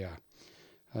 filmography. Here we are.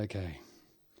 Okay.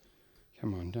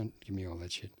 Come on, don't give me all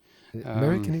that shit.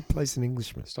 American who plays an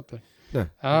Englishman. Stop that.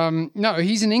 No. No,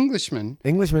 he's an Englishman,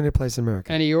 Englishman who plays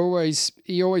American. and he always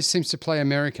seems to play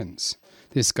Americans.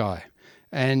 This guy,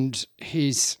 and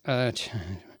he's.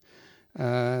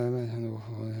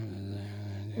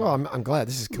 Well, I'm glad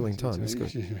this is killing time. That's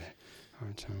good.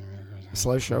 A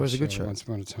slow show is a good show. Once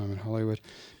upon a time in Hollywood,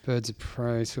 Birds of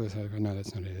Prey, Suicide. No,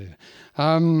 that's not it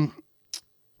either.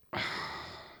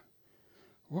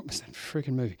 What was that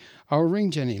freaking movie? I'll ring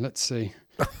Jenny. Let's see.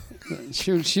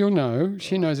 She'll know.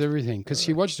 She knows everything because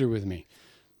she watched it with me.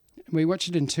 We watched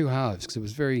it in two halves because it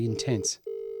was very intense.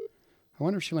 I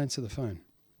wonder if she'll answer the phone.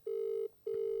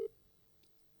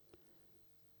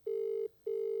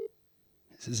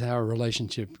 This is how a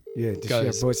relationship Yeah, does she goes.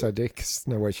 have voice ID? Because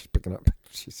no way she's picking up.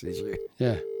 She sees you.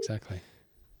 Yeah, exactly.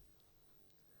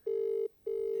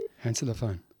 Answer the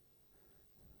phone.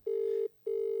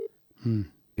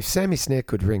 If Sammy Snare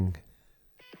could ring.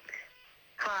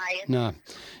 Hi. No,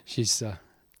 she's All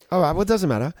right, well, it doesn't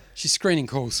matter. screening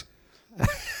calls.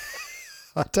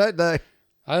 I don't know.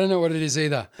 I don't know what it is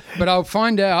either, but I'll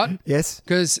find out Yes?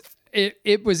 because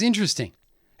it was interesting,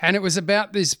 and it was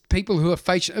about these people who are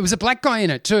facial. It was a black guy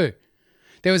in it too.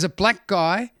 There was a black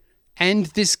guy and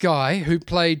this guy who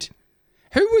played.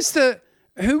 Who was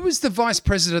the vice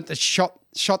president that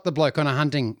shot the bloke on a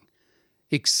hunting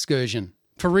excursion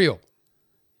for real?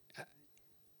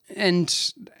 And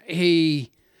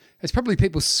there's probably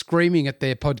people screaming at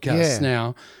their podcasts Yeah.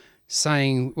 now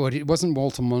saying, well, it wasn't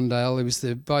Walter Mondale, it was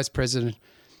the vice president.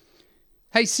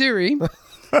 Hey, Siri,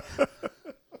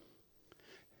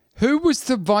 who was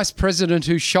the vice president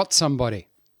who shot somebody?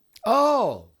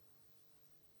 Oh.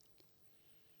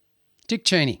 Dick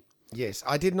Cheney. Yes,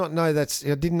 I did not know I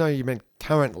didn't know you meant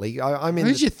currently. I'm in.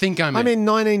 Who did you think I meant? I'm in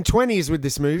 1920s with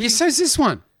this movie. Yeah, so's this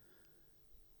one.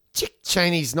 Dick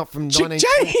Cheney's not from Dick 1920s.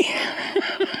 Cheney.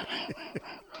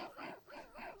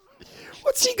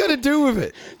 What's he got to do with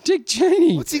it? Dick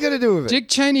Cheney. What's he got to do with it? Dick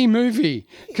Cheney movie.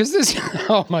 Because this,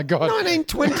 oh my God.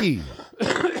 1920.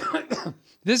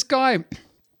 This guy,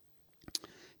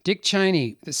 Dick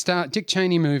Cheney, Dick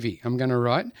Cheney movie, I'm going to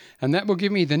write, and that will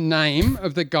give me the name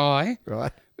of the guy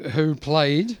Right. who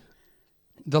played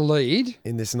the lead.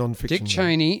 In this non-fiction. Dick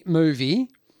Cheney movie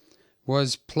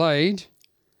was played.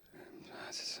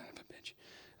 Son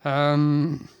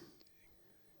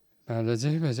of a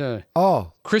bitch.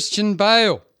 Oh, Christian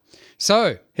Bale.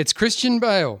 So it's Christian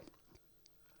Bale.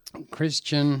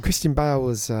 Christian Bale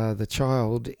was the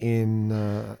child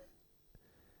in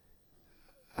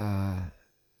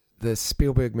the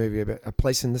Spielberg movie about A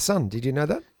Place in the Sun. Did you know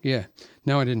that? Yeah.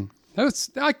 No, I didn't.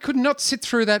 I could not sit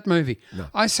through that movie. No.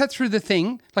 I sat through the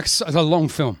thing, like it's a long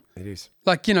film. It is.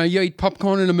 Like, you eat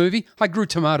popcorn in a movie. I grew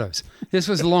tomatoes. This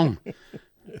was long.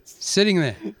 Sitting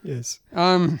there. Yes.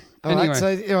 Anyway. Right, so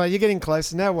you're getting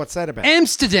close. Now what's that about?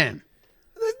 Amsterdam.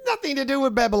 There's nothing to do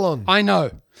with Babylon. I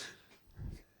know.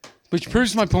 Which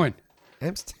proves my point.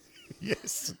 Amsterdam.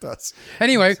 Yes, it does.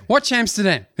 Anyway, watch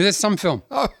Amsterdam. There's some film.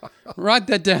 Oh, Write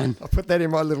that down. I'll put that in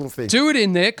my little thing. Do it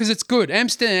in there because it's good.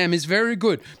 Amsterdam is very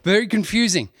good. Very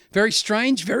confusing. Very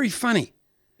strange. Very funny.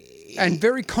 And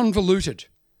very convoluted.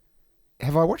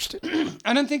 Have I watched it?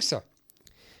 I don't think so.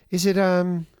 Is it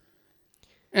And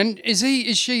is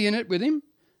she in it with him?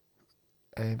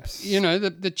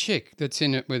 The chick that's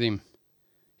in it with him.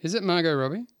 Is it Margot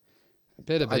Robbie?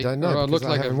 Better be. I don't know. Or Because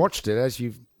I haven't watched it, as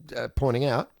you've pointing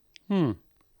out. Well,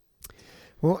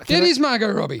 It is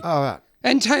Margot Robbie. Oh, right.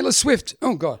 And Taylor Swift.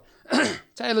 Oh, God.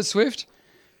 Taylor Swift.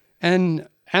 And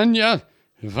Vanya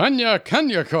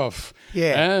Kanyakov.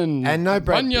 Yeah. And no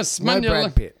Brad Vanya Pitt. No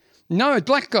Brad Pitt. No,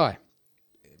 black guy.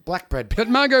 Black Brad Pitt. But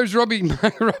Margot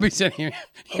Robbie's in here.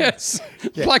 Yes.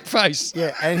 Black face.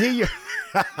 Yeah, and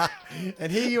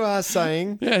here you are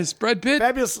saying Yes, Brad Pitt.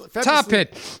 fabulously,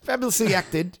 Pitt. fabulously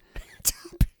acted.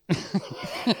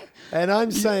 And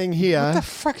I'm saying here, What the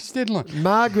fuck is Deadline?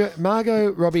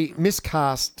 Margot Robbie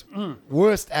miscast,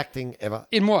 worst acting ever.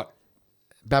 In what?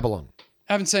 Babylon.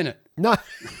 I haven't seen it. No,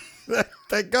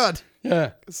 thank God.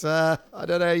 Yeah. 'Cause, I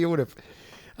don't know how you would have.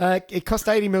 It cost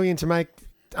 $80 million to make,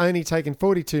 only taken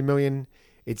 $42 million.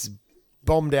 It's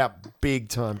bombed out big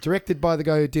time. Directed by the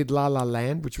guy who did La La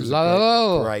Land, which was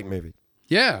a great movie.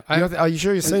 Yeah. Are you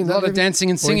sure you've seen that? A lot of dancing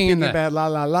and singing in that. About La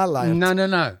La La Land.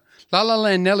 No. La La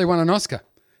Land nearly won an Oscar.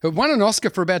 It won an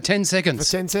Oscar for about 10 seconds.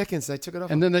 For 10 seconds, they took it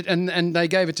off. And then and they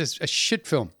gave it to a shit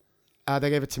film. They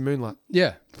gave it to Moonlight.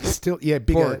 Yeah. Still, yeah,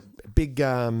 big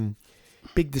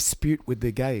dispute with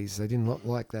the gays. They didn't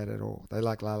like that at all. They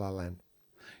like La La Land.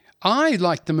 I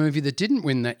liked the movie that didn't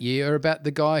win that year about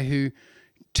the guy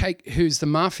who's the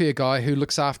mafia guy who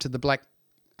looks after the black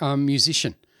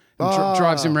musician and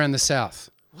drives him around the South.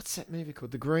 What's that movie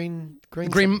called? The Green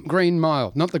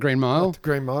Mile. Not the Green Mile. Not the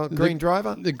Green Mile. Green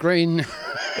Driver? The Green...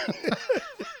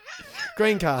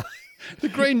 Green Car. The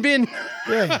green bin.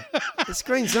 Yeah. It's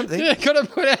green something. Yeah, got to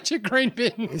put out your green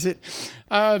bin. Is it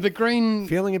the green...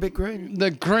 feeling a bit green? The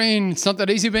green. It's not that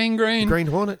easy being green. Green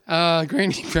Hornet.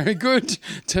 Green. Very good.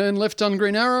 Turn left on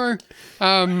Green Arrow.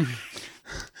 Green...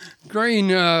 Green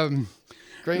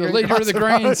the leader of the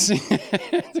Greens.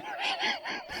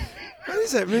 What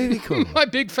is that movie called? My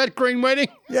Big Fat Green Wedding.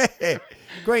 Yeah.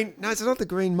 Green. No, it's not the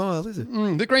Green Mile, is it?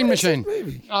 The Green Machine.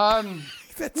 Movie?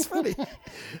 That's funny.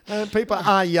 People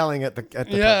are yelling at the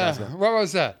Yeah. podcast now. What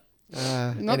was that?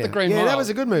 Not Not the Green Mile. Yeah, that was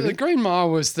a good movie. The Green Mile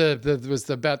was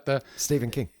about the Stephen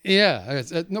King.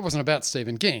 it wasn't about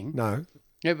Stephen King. No.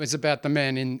 It was about the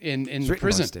man in It's the written by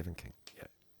prison. Stephen King. Yeah.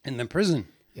 In the prison.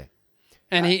 Yeah.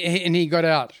 And he got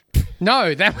out.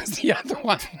 No, that was the other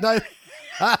one. No.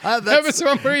 That was the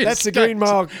one where he That's the escaped. Green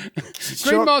Mile.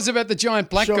 Green Mile's about the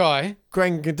giant black guy.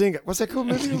 Grangadinga. What's that called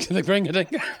movie? The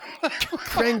Gringadinga.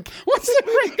 What's the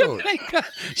movie called? Gringadinga?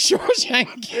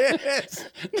 Shawshank. Yes.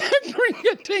 The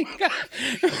Gringadinga.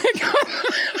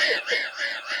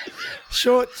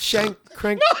 Short Shank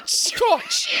Crank. Not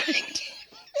Shawshank.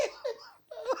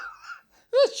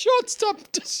 The shortstop.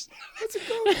 What's it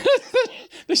called?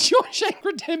 The Shawshank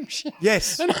Redemption.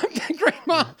 Yes. And I'm the Green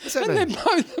Mile. What's that and mean? they're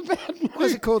both about Why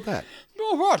is it called that?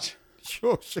 Well, what?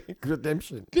 Shawshank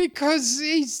Redemption. Because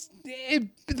the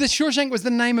Shawshank was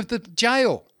the name of the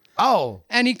jail. Oh.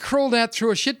 And he crawled out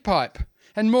through a shit pipe.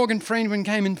 And Morgan Freeman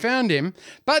came and found him.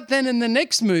 But then in the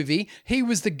next movie, he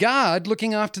was the guard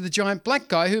looking after the giant black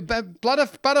guy who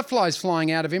butterflies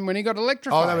flying out of him when he got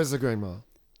electrified. Oh, that was the Green Mile.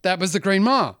 That was the Green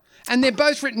Mile. And they're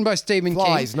both written by Stephen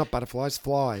Flies, King. not butterflies.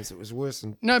 Flies. It was worse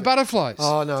than. No, butterflies.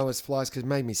 Oh no, it was flies because it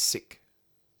made me sick.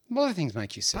 A lot of things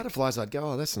make you sick. Butterflies, I'd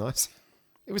go. Oh, that's nice.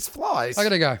 It was flies. I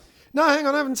gotta go. No, hang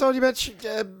on. I haven't told you about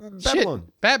Babylon.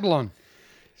 Shit. Babylon.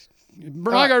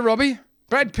 Margot Robbie.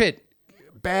 Brad Pitt.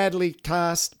 Badly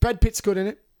cast. Brad Pitt's good in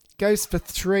it. Goes for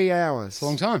 3 hours. It's a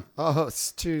long time. Oh,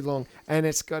 it's too long, and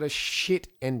it's got a shit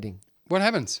ending. What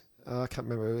happens? Oh, I can't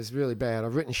remember. It was really bad.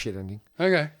 I've written shit ending.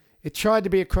 Okay. It tried to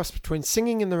be a cross between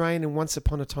Singing in the Rain and Once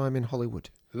Upon a Time in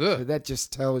Hollywood. Ugh. So that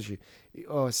just tells you.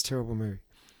 Oh, it's a terrible movie.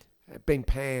 Been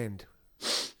panned.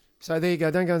 So there you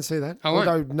go. Don't go and see that. I won't.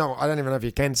 Although, no, I don't even know if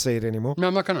you can see it anymore. No,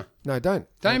 I'm not gonna. No, don't.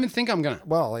 Don't even think I'm gonna.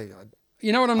 Well,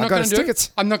 You know what I'm not got gonna his do?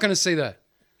 tickets. I'm not gonna see that.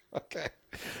 okay.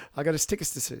 I got his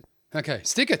tickets to see. Okay.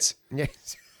 Stickets.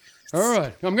 Yes. All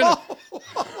right. I'm gonna.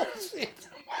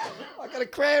 I got got a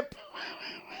cramp.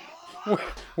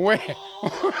 Where?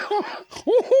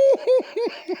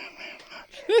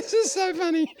 This is so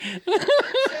funny. Sounds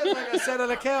like I sat on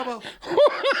a cowbell.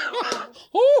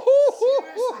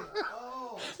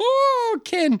 Oh,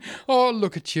 Ken. Oh,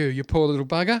 look at you, you poor little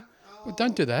bugger. Well,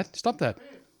 don't do that. Stop that.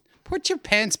 Put your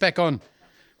pants back on.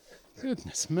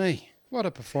 Goodness me. What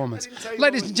a performance.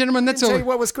 Ladies and gentlemen, that's Tell all. you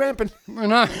what was cramping. I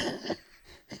know.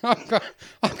 I've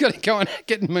got to go and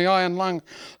get in my eye and lung.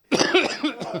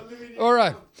 All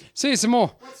right. See you some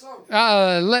more.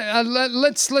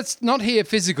 Let's not hear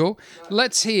physical.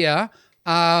 Let's hear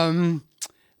Banks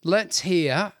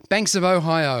of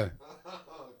Ohio.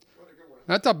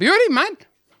 That's a beauty, man.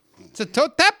 It's a toe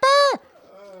tapper.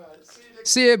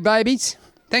 See you, babies.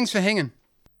 Thanks for hanging.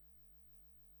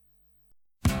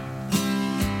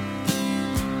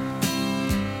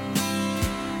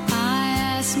 I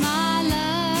asked my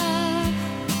love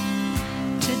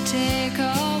to take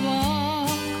a walk,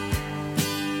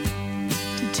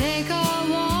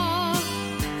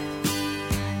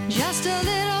 just a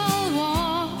little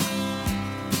walk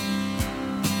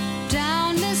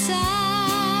down the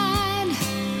side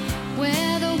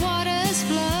where the waters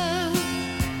flow,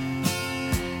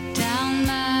 down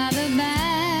by the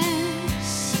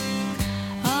banks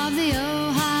of the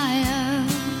Ohio,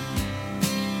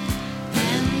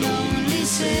 and only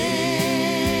say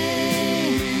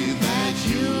that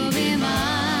you'll be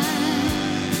mine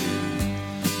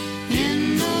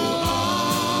in the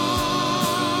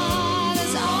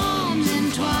water's arms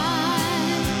entwined,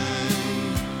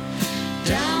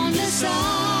 down the side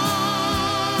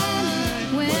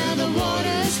where the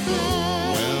waters flow,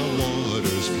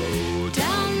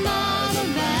 down by the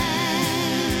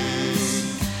banks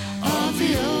of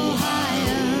the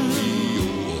Ohio.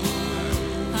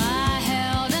 I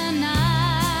held a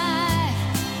knife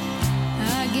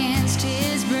against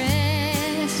his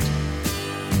breast,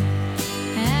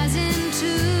 as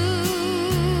into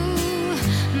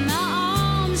my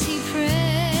arms he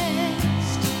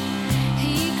pressed.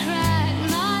 He cried,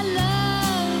 "My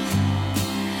love,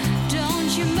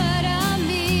 don't you murder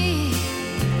me.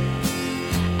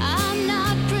 I'm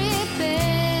not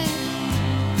prepared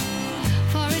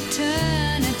for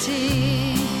eternity."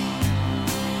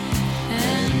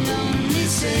 And only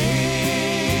say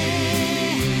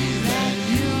that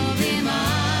you'll be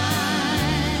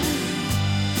mine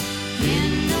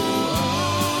in the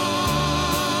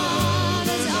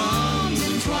water's arms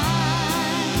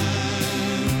entwined,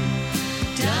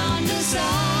 down the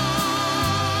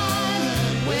side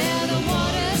where the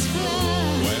waters flow,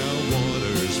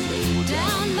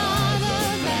 down by the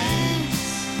banks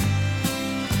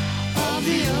of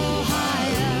the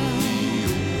Ohio.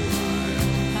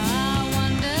 I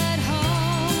wandered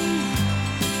home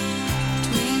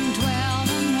between 12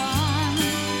 and 1.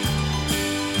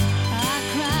 I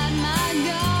cried, "My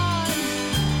God,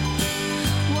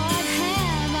 what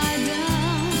have I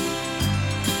done?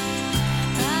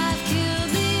 I've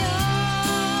killed the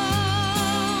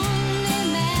only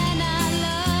man I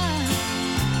love.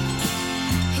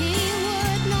 He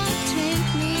would not take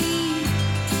me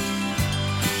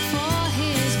for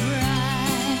his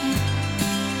bride."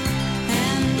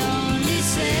 And only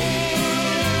say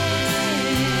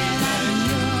that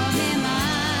you'll be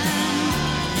mine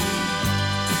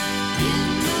in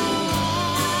the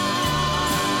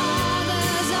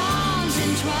water's arms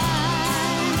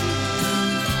entwined,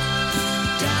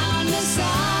 down the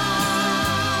side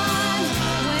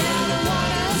where the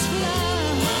waters flow,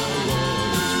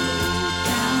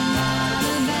 down by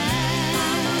the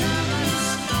banks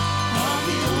of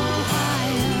the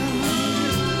Ohio,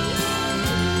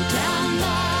 down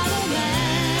by the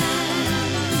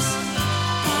banks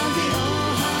of the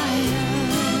Ohio.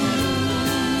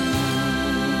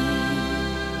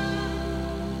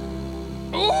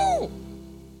 Oh!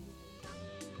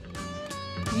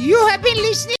 You have been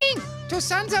listening to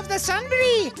Sons of the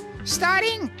Sunbury,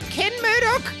 starring Ken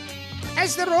Murdoch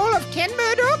as the role of Ken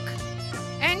Murdoch,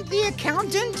 and the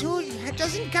accountant who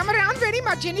doesn't come around very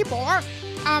much anymore,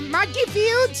 Marty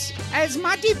Fields as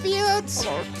Marty Fields,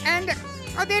 and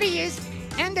oh, there he is,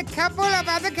 and a couple of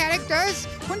other characters,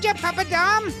 Punja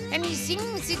Papadam, and he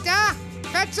sings sitar,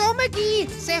 Fatso McGee.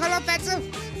 Say hello, Fatso.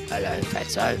 Hello,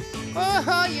 Fatso.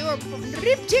 Oh, you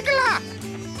rip tickler.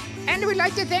 And we'd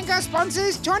like to thank our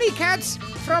sponsors, Johnny Katz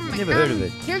from Never heard of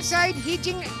it. Hillside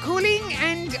Heating, Cooling,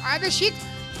 and other shit.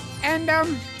 And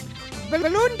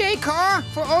Balloon Decor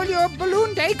for all your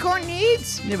balloon decor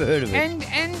needs. Never heard of it. And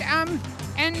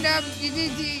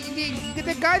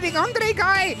the guy, the Andre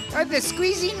guy, the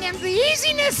squeezing and the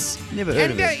easiness. Never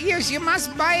heard of it. Yes, you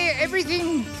must buy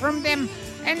everything from them.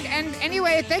 And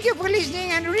anyway, thank you for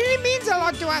listening, and it really means a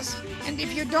lot to us. And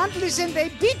if you don't listen, they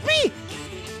beat me.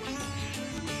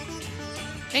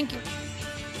 Thank you.